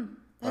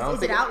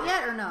 Is it out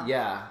yet or no?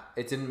 Yeah,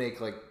 it didn't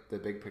make like the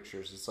big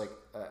pictures. It's like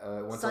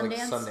went to like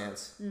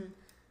Sundance.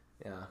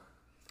 Yeah.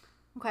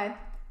 Okay.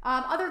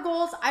 Other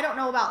goals, I don't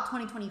know about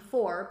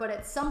 2024, but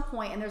at some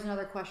point, and there's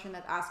another question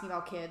that's asking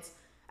about kids.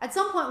 At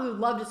some point, we would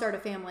love to start a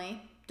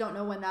family. Don't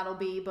know when that'll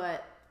be,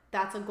 but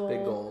that's a goal.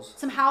 Big goals.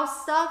 Some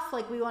house stuff,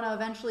 like we want to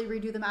eventually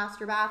redo the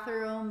master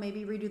bathroom,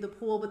 maybe redo the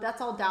pool, but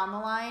that's all down the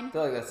line. I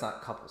feel like that's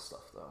not couple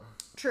stuff though.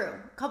 True.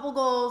 Couple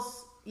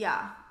goals,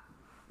 yeah.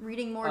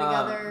 Reading more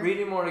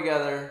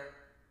together.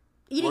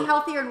 Eating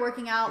healthier and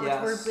working out, which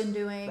we've been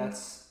doing.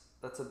 That's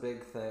a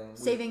big thing.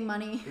 Saving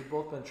money. We've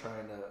both been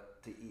trying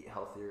to eat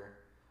healthier.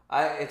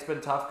 It's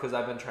been tough because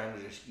I've been trying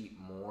to just eat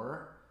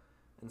more,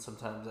 and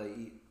sometimes I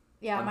eat.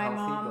 Yeah,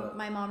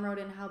 my mom wrote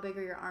in, "How big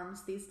are your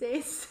arms these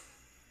days?"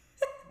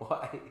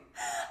 Why?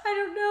 I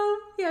don't know.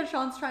 Yeah,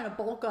 Sean's trying to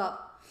bulk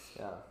up.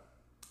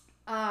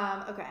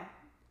 Yeah. Okay.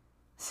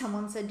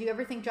 Someone said, "Do you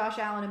ever think Josh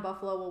Allen in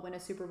Buffalo will win a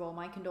Super Bowl?"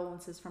 My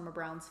condolences from a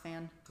Browns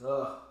fan.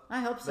 Ugh. I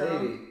hope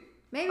so.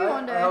 Maybe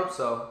one day. I hope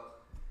so.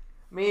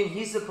 I mean,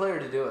 he's the player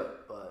to do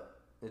it, but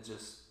it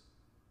just,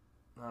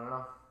 I don't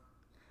know.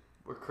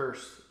 We're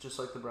cursed, just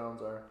like the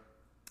Browns are.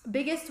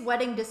 Biggest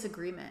wedding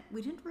disagreement.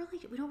 We don't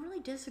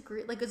really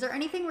disagree. Like, is there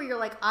anything where you're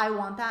like, I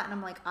want that, and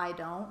I'm like, I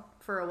don't,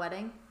 for a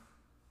wedding?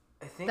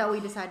 I think that we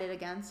decided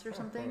against or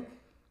something?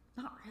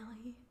 Not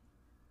really.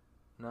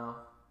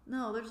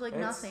 No, there's like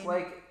nothing. It's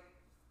like,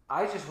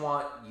 I just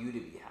want you to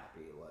be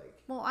happy. Like,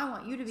 well, I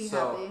want you to be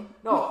happy.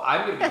 No,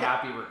 I'm gonna be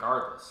happy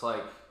regardless.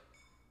 Like,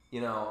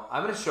 you know,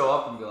 I'm gonna show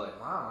up and be like,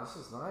 wow, this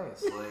is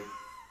nice.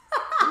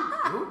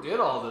 Like, who did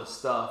all this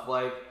stuff?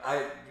 Like,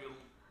 I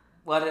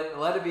let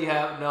it be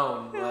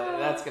known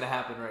that's gonna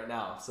happen right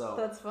now. So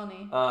that's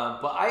funny.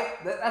 But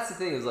that's the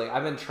thing is like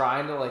I've been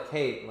trying to like,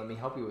 hey, let me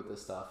help you with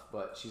this stuff,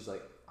 but she's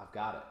like, I've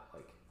got it.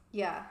 Like,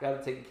 yeah, got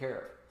it taken care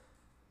of.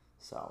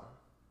 So.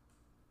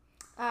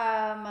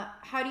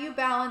 How do you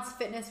balance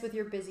fitness with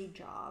your busy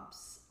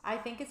jobs? I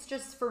think it's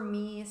just for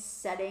me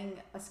setting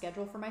a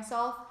schedule for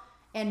myself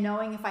and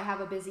knowing if I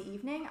have a busy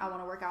evening, I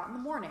want to work out in the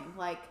morning.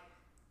 Like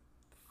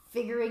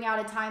figuring out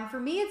a time for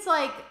me, it's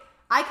like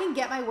I can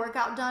get my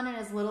workout done in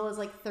as little as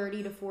like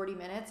 30 to 40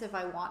 minutes if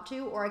I want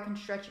to, or I can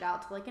stretch it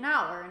out to like an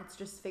hour, and it's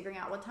just figuring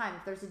out what time.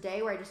 If there's a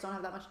day where I just don't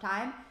have that much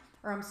time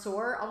or I'm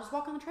sore, I'll just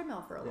walk on the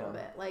treadmill for a little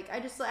bit. Like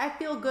I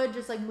feel good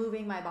just like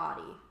moving my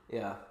body.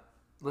 Yeah.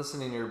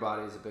 Listening to your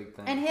body is a big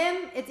thing. And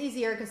him, it's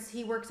easier because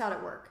he works out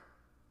at work.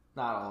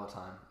 Not all the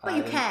time. But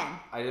you can.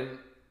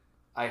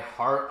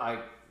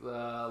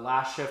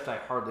 Last shift, I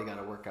hardly got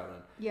a workout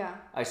in. Yeah.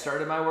 I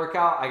started my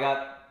workout. I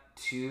got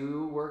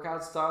 2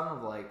 workouts done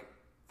of like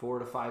 4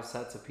 to 5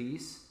 sets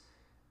apiece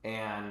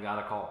and got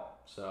a call.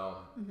 So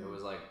it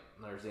was like,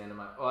 there's the end of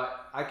my,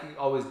 I can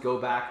always go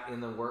back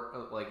in the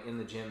work, like in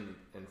the gym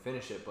and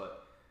finish it,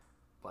 but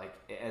like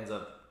it ends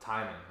up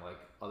timing. Like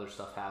other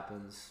stuff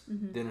happens,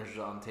 dinner's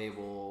on the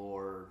table,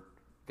 or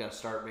got to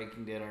start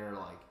making dinner,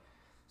 like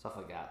stuff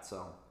like that.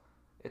 So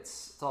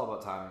it's all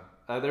about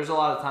timing. There's a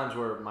lot of times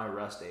where my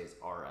rest days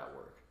are at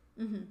work,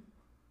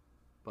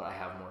 but I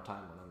have more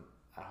time when I'm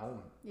at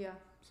home. Yeah.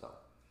 So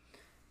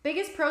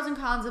biggest pros and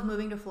cons of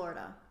moving to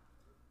Florida.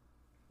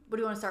 What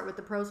do you want to start with,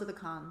 the pros or the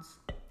cons?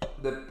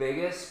 The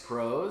biggest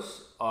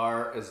pros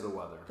is the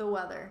weather. The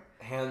weather.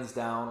 Hands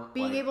down.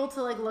 Being able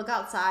to like look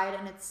outside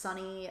and it's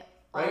sunny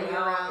all right year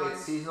now, round.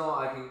 it's seasonal.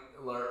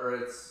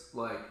 It's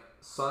like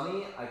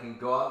sunny. I can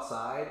go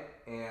outside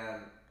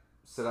and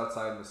sit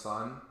outside in the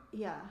sun.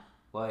 Yeah.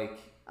 Like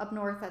up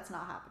north, that's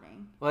not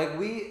happening.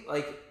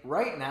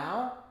 Right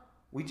now,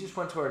 we just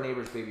went to our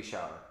neighbor's baby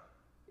shower.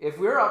 If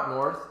we were up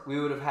north, we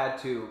would have had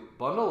to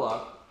bundle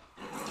up,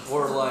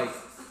 or like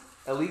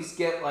at least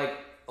get like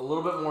a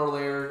little bit more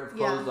layer of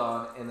clothes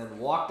on, and then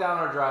walk down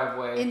our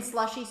driveway in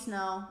slushy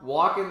snow.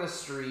 Walk in the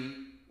street.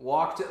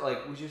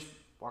 We just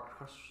walked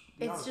across.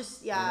 It's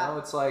just you know,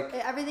 it's like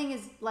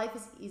life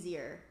is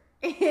easier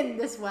in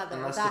this weather.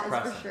 And less that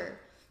depressing. Is for sure.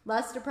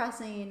 Less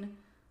depressing.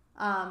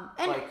 And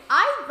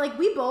like,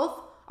 we both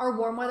are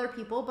warm weather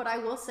people, but I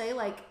will say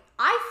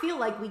I feel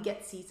like we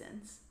get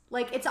seasons.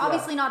 Like it's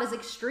obviously not as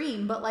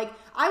extreme, but like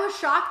I was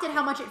shocked at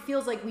how much it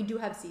feels like we do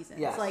have seasons.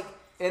 Yes. Like,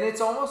 and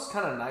it's almost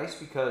kind of nice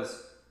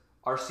because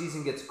our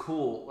season gets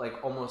cool,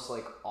 like almost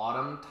like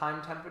autumn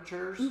time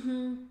temperatures,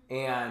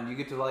 and you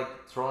get to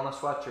like throw on a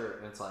sweatshirt,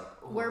 and it's like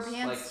wear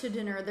pants like, to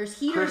dinner. There's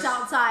heaters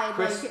outside.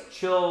 Crisp, like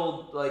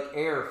chilled like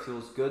air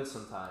feels good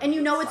sometimes, and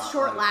you know it's not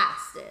short like,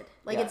 lasted.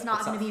 Like it's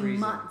not going to be freezing.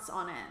 months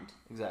on end.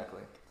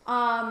 Exactly.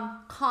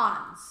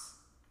 Cons.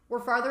 We're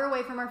farther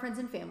away from our friends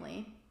and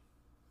family.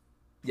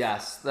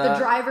 Yes, The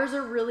drivers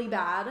are really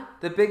bad.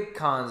 The big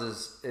cons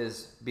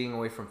is being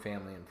away from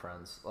family and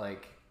friends.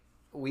 Like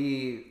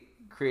we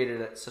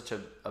created such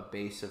a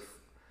base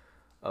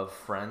of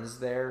friends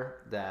there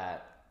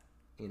that,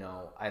 you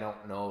know, I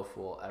don't know if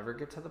we'll ever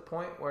get to the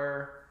point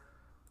where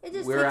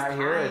we're at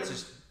here.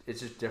 It's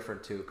just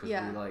different too, because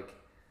we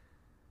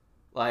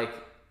like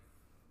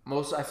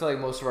most. I feel like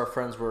most of our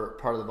friends were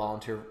part of the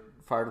volunteer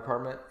fire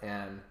department,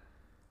 and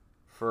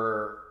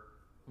for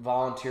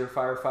volunteer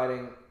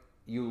firefighting,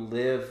 you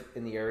live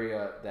in the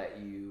area that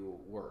you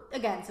work.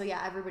 Again, so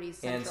yeah, everybody's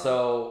central. And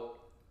so,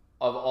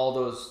 of all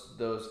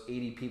those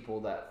 80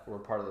 people that were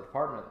part of the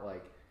department,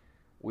 like,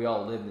 we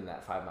all lived in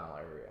that 5 mile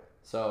area.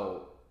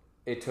 So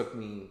it took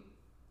me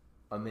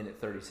a minute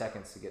 30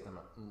 seconds to get to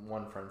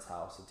one friend's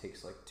house. It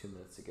takes like 2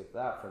 minutes to get to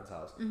that friend's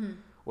house. Mm-hmm.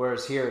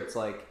 Whereas here, it's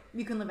like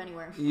you can live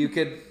anywhere. you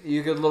could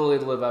literally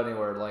live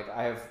anywhere. Like,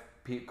 I have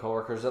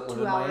coworkers that live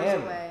in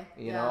Miami. Away.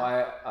 You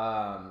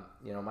know,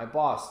 you know, my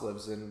boss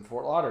lives in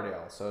Fort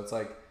Lauderdale. So it's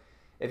like,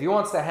 if he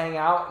wants to hang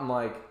out and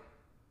like,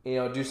 you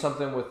know, do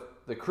something with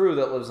the crew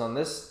that lives on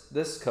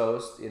this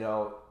coast, you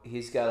know,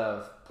 he's got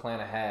to plan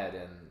ahead,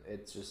 and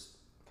it just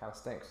kind of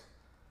stinks.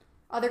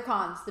 Other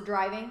cons: the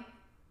driving.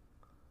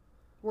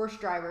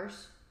 Worst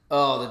drivers.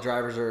 Oh, the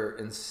drivers are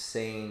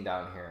insane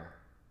down here.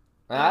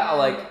 And I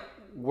like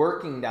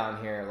working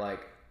down here. Like,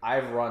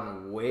 I've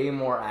run way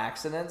more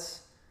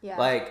accidents. Yeah.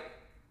 Like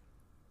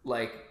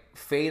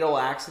fatal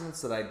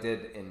accidents that I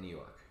did in New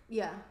York.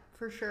 Yeah,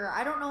 for sure.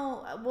 I don't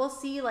know. We'll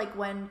see. Like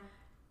when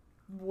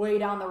way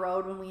down the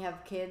road when we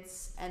have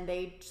kids and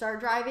they start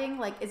driving.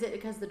 Like, is it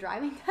because the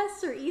driving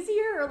tests are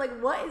easier, or like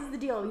what is the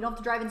deal? You don't have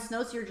to drive in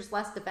snow, so you're just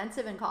less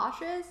defensive and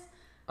cautious.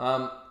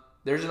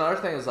 There's another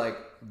thing is like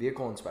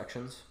vehicle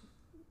inspections.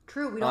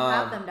 True, we don't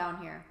have them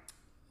down here.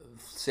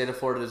 State of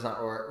Florida does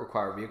not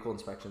require vehicle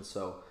inspections,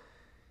 so,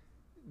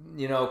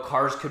 you know,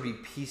 cars could be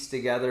pieced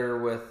together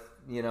with,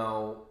 you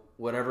know,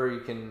 whatever you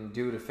can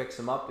do to fix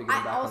them up to get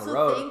them back on the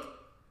road. Think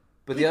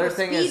but the other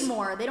thing is, speed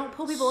more. They don't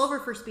pull people over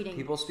for speeding.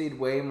 People speed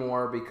way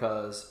more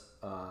because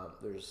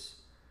there's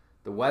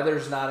the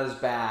weather's not as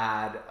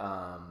bad.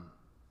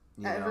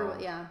 You know,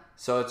 yeah.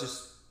 So it's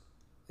just,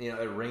 you know,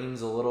 it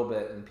rains a little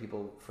bit and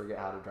people forget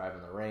how to drive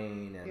in the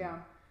rain. And yeah.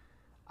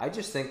 I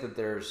just think that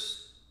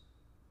there's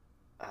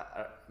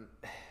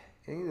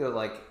either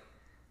like,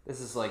 this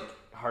is like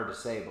hard to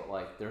say, but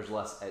like there's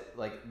less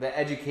like the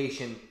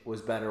education was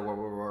better where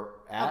we were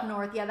at up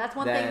north. Yeah, that's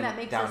one thing that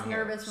makes us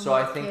nervous. When so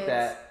I think kids.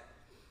 that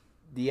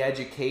the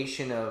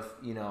education of,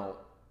 you know,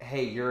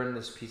 hey, you're in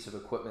this piece of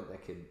equipment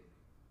that could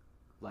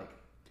like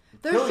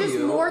there's just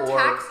more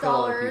tax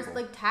dollars.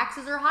 Like,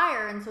 taxes are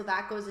higher, and so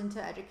that goes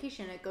into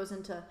education. It goes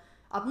into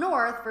up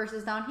north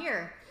versus down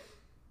here.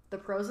 The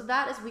pros of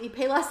that is we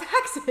pay less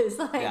taxes.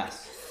 Like,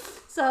 yes.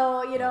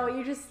 So, you know,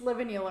 you just live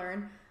and you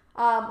learn.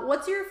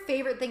 What's your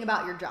favorite thing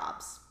about your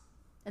jobs?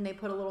 And they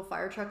put a little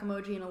fire truck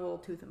emoji and a little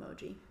tooth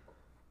emoji.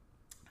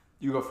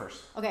 You go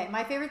first. Okay,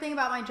 my favorite thing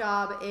about my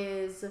job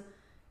is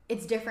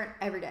it's different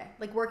every day.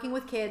 Like working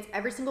with kids,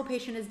 every single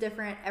patient is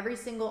different. Every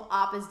single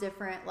op is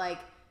different. Like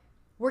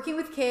working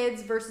with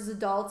kids versus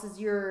adults is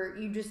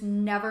you just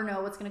never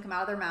know what's going to come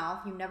out of their mouth.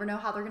 You never know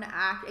how they're going to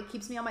act. It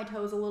keeps me on my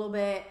toes a little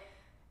bit.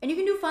 And you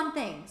can do fun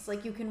things.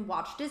 Like you can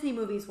watch Disney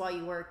movies while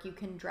you work. You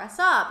can dress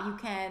up. You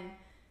can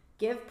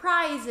give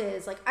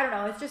prizes. Like, I don't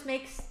know. It's just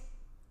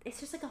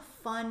like a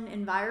fun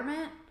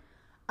environment.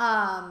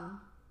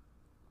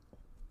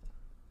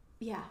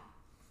 Yeah,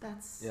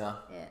 that's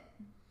it,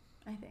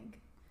 I think.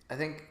 I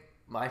think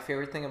my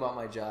favorite thing about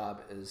my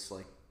job is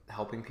like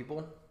helping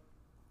people.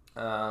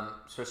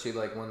 Especially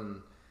like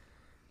when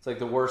it's like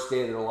the worst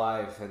day of their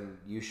life and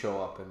you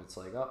show up and it's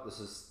like, oh,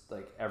 this is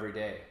like every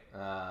day.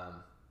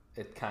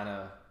 It's kind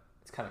of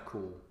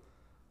cool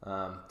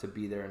to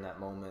be there in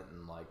that moment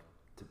and like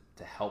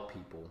to help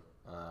people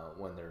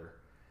when they're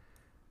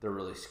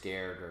really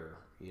scared or,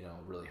 you know,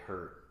 really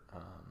hurt.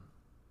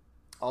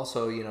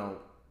 Also, you know,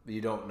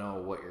 you don't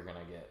know what you're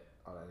gonna get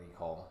on any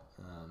call,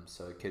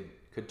 so it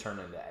could turn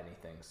into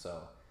anything.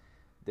 So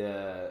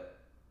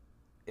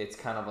it's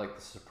kind of like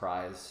the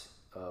surprise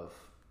of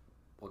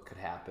what could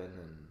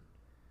happen,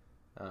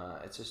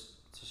 and it's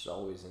just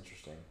always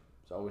interesting.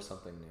 It's always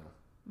something new.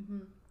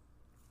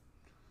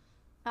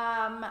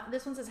 Mm-hmm.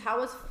 This one says, how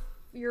was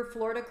your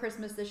Florida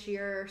Christmas this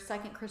year?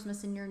 Second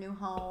Christmas in your new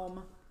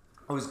home?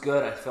 It was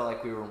good. I felt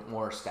like we were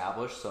more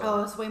established. So it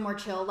was way more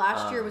chill.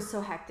 Last year was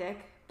so hectic,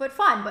 but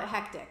fun, but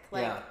hectic.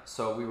 Like, yeah.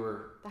 So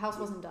the house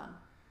wasn't done.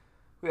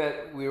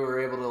 We were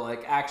able to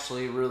like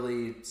actually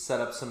really set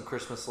up some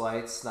Christmas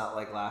lights. Not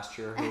like last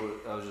year,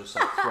 I was just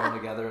like thrown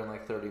together in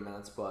like 30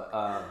 minutes. But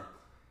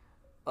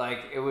like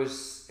it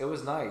was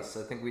nice.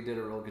 I think we did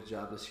a real good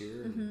job this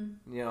year. And,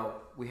 you know,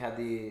 we had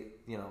the,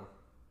 you know,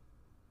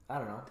 I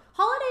don't know.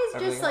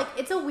 Holidays just like,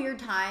 it's a weird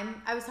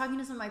time. I was talking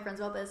to some of my friends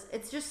about this.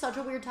 It's just such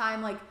a weird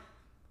time. Like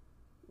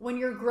when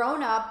you're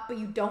grown up, but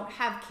you don't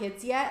have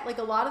kids yet, like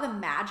a lot of the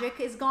magic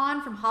is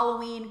gone from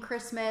Halloween,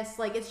 Christmas.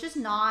 Like it's just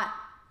not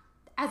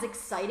as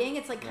exciting.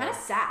 It's like kind of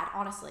sad,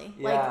 honestly.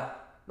 Yeah. Like,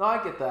 no,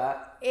 I get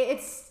that.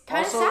 It's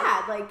kind of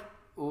sad. Like,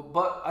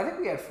 but I think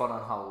we had fun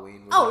on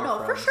Halloween. With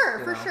no,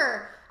 friends, for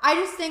sure. I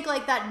just think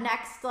like that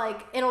next,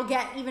 like it'll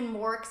get even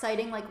more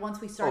exciting. Like once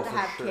we start to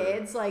have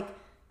kids, like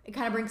it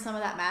kind of brings some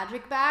of that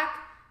magic back.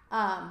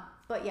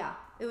 But yeah,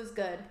 it was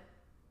good.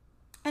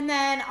 And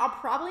then I'll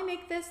probably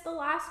make this the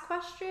last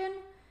question.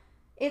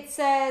 It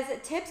says,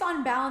 tips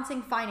on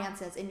balancing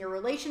finances in your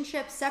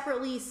relationship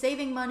separately,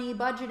 saving money,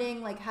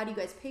 budgeting. Like, how do you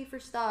guys pay for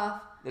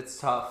stuff? It's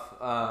tough.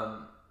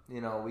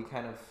 You know, we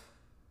kind of...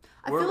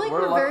 I feel like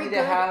we're very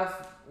good.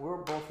 We're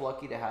both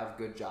lucky to have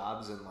good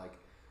jobs, and like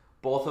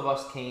both of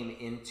us came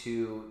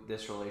into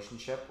this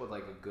relationship with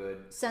like a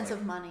good sense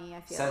of money.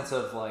 I feel sense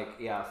of like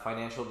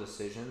financial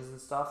decisions and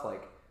stuff.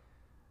 Like,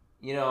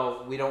 you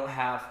know, we don't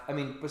have. I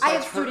mean,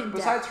 besides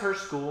her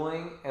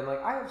schooling, and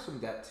like I have some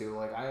debt too.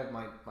 Like I have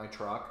my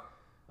truck,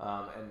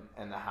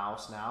 and the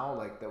house now,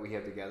 like that we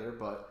have together.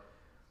 But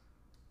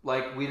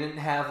like we didn't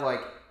have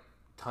like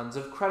tons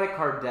of credit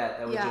card debt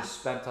that was just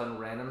spent on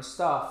random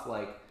stuff.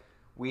 Like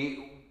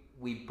we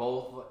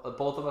both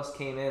of us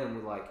came in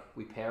and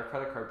we pay our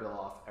credit card bill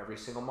off every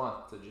single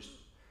month to just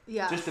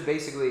to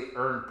basically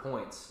earn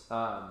points.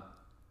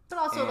 But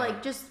also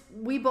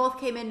we both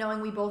came in knowing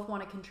we both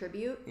want to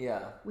contribute. Yeah.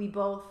 We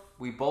both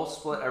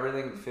split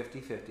everything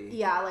 50-50.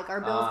 Yeah, like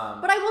our bills.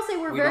 But I will say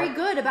we're very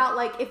good about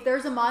like if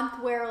there's a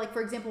month where like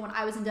for example when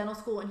I was in dental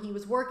school and he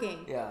was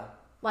working. Yeah.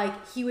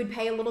 Like he would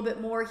pay a little bit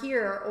more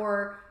here,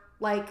 or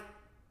like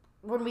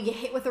when we get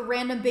hit with a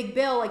random big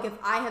bill, like if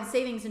I have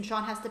savings and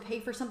Sean has to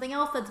pay for something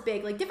else that's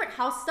big, like different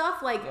house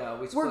stuff, like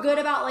we're good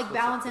about like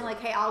balancing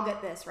like, hey, I'll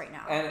get this right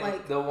now. And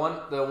like the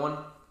one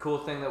cool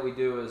thing that we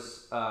do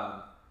is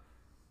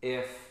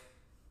if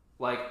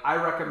like I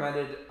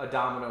recommended a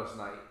Domino's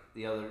night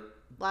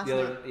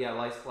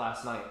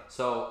last night.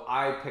 So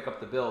I pick up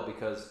the bill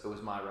because it was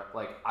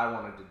I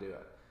wanted to do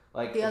it.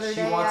 Like the other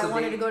day, I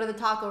wanted to go to the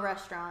taco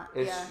restaurant.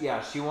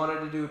 She wanted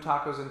to do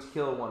tacos and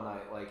tequila one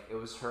night. Like it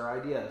was her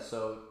idea,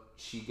 so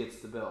she gets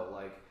the bill.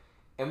 Like,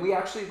 and we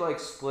actually like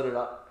split it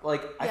up.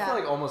 Like I feel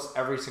like almost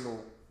every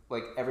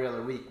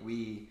other week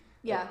we.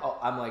 Yeah. Like, oh,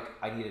 I'm like,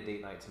 I need a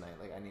date night tonight.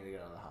 Like I need to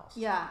get out of the house.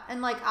 Yeah,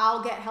 and like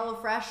I'll get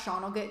HelloFresh.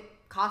 Sean will get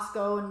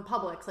Costco and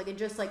Publix. Like it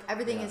just like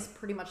everything is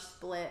pretty much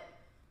split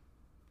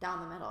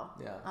down the middle.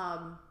 Yeah.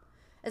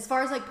 As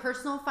far as like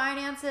personal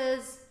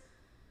finances.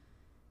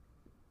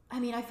 I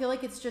mean, I feel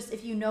like it's just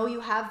if you know you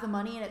have the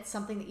money and it's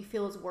something that you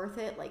feel is worth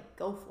it, like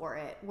go for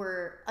it.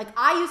 Like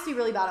I used to be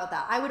really bad at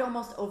that. I would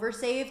almost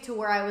oversave to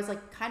where I was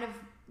like kind of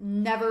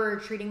never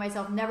treating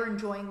myself, never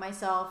enjoying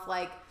myself.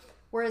 Like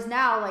whereas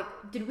now, like,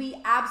 did we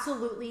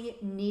absolutely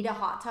need a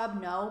hot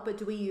tub? No, but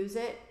do we use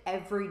it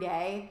every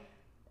day?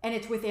 And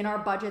it's within our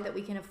budget that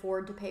we can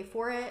afford to pay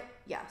for it?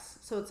 Yes.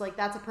 So it's like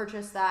that's a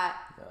purchase that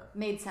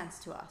made sense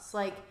to us.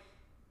 Like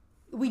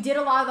we did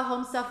a lot of the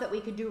home stuff that we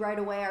could do right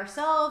away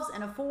ourselves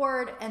and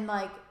afford, and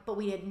like, but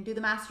we didn't do the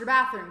master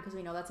bathroom because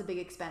we know that's a big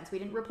expense. We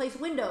didn't replace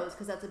windows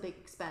because that's a big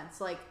expense.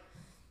 Like,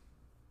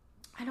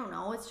 I don't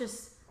know. It's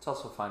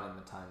also finding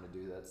the time to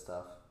do that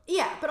stuff.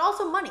 Yeah, but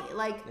also money.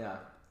 Like, yeah,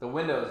 the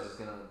windows is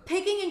gonna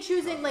picking and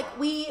choosing. Like,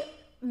 we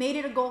made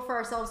it a goal for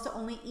ourselves to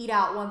only eat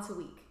out once a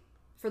week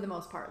for the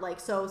most part. Like,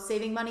 so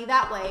saving money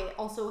that way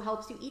also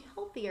helps you eat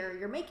healthier.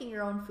 You're making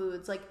your own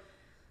foods. Like,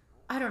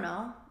 I don't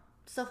know,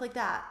 stuff like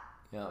that.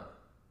 Yeah.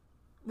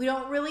 We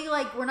don't really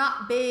we're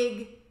not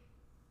big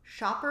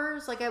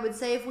shoppers. Like I would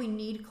say if we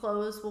need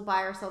clothes, we'll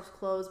buy ourselves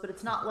clothes, but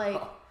it's not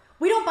like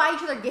we don't buy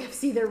each other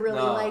gifts either really.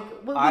 No, like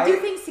we do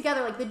things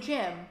together like the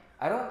gym.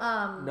 I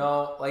don't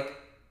no, like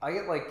I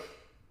get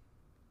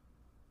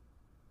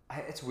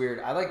it's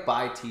weird. I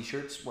buy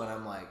t-shirts when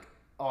I'm like,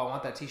 oh, I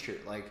want that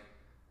t-shirt. Like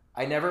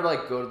I never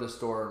go to the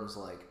store and was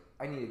like,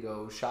 I need to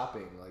go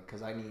shopping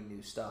cuz I need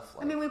new stuff.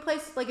 I mean, we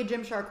placed a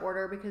Gymshark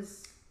order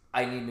because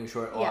I need new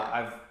shorts. Yeah.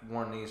 I've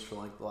worn these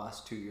for the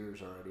last 2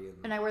 years already.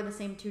 And I wear the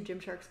same 2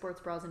 Gymshark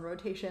sports bras in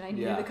rotation. I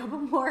needed a couple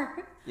more.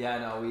 Yeah,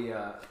 no, we...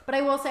 But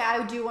I will say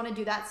I do want to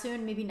do that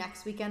soon. Maybe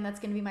next weekend.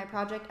 That's going to be my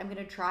project. I'm going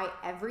to try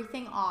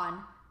everything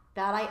on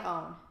that I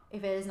own.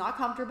 If it is not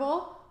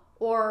comfortable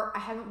or I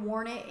haven't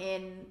worn it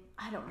in,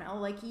 I don't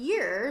know,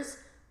 years,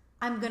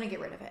 I'm going to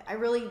get rid of it. I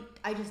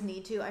just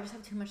need to. I just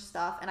have too much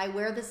stuff. And I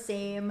wear the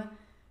same...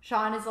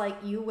 Sean is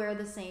you wear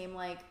the same,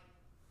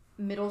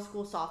 middle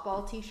school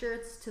softball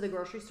t-shirts to the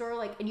grocery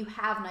store, and you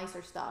have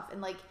nicer stuff,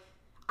 and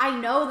I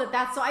know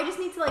that's so I just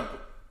need to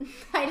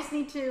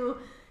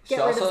get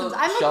rid of some.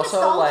 I'm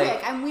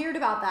nostalgic. I'm weird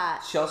about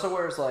that. She also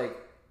wears whenever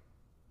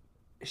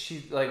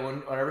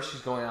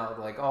she's going out,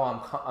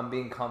 oh, I'm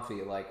being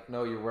comfy.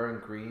 No, you're wearing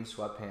green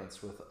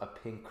sweatpants with a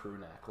pink crew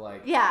neck.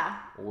 Yeah.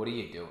 What are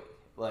you doing?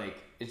 Like,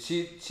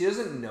 she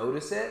doesn't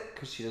notice it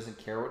because she doesn't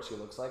care what she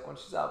looks like when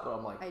she's out. But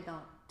I'm like, I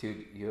don't.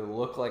 Dude, you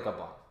look like a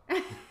bum.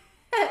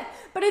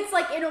 But it's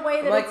like in a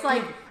way that like, it's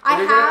like dude,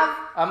 I have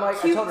I'm like,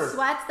 cute I told her,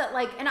 sweats that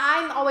like, and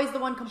I'm always the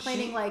one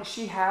complaining like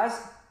she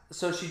has.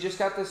 So she just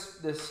got this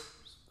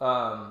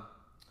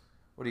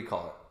what do you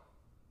call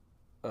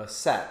it? A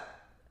set.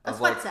 A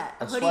sweat set.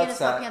 A hoodie and a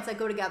sweatpants that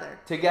go together.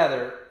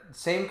 Together,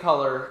 same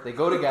color, they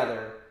go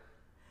together.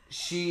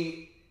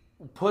 She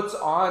puts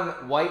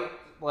on white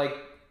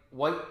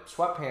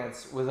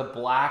sweatpants with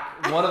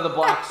one of the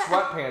black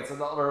sweatpants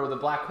or with a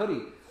black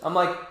hoodie. I'm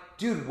like,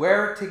 dude,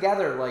 wear it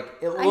together. Like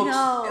it looks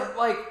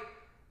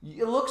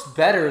it looks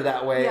better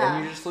that way,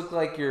 and you just look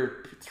like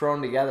you're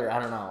thrown together. I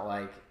don't know,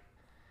 like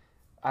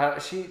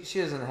she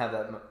doesn't have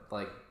that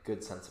like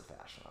good sense of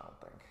fashion. I don't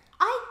think.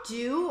 I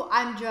do.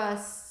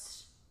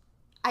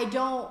 I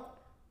don't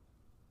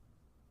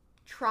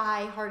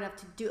try hard enough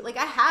to do it. Like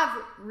I have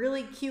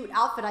really cute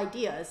outfit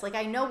ideas. Like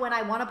I know when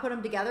I want to put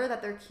them together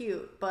that they're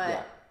cute,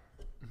 but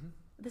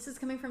this is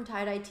coming from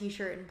tie-dye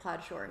t-shirt and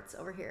plaid shorts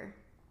over here.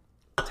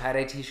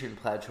 Tie-dye t-shirt and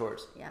plaid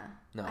shorts. Yeah.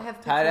 No. I have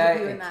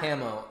tie-dye and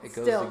camo. It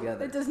goes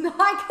together. It does not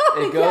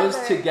go together. It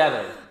goes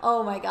together.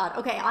 Oh my god.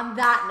 Okay, on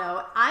that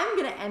note, I'm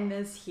going to end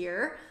this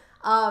here.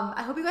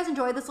 I hope you guys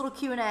enjoyed this little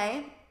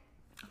Q&A.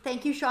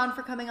 Thank you, Sean,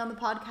 for coming on the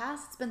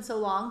podcast. It's been so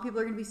long. People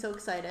are going to be so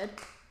excited.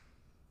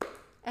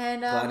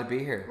 And glad to be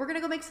here. We're going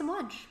to go make some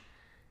lunch.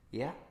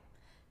 Yeah.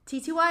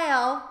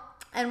 T2YL,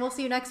 and we'll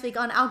see you next week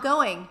on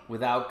Outgoing.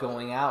 Without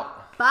going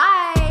out.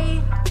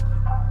 Bye.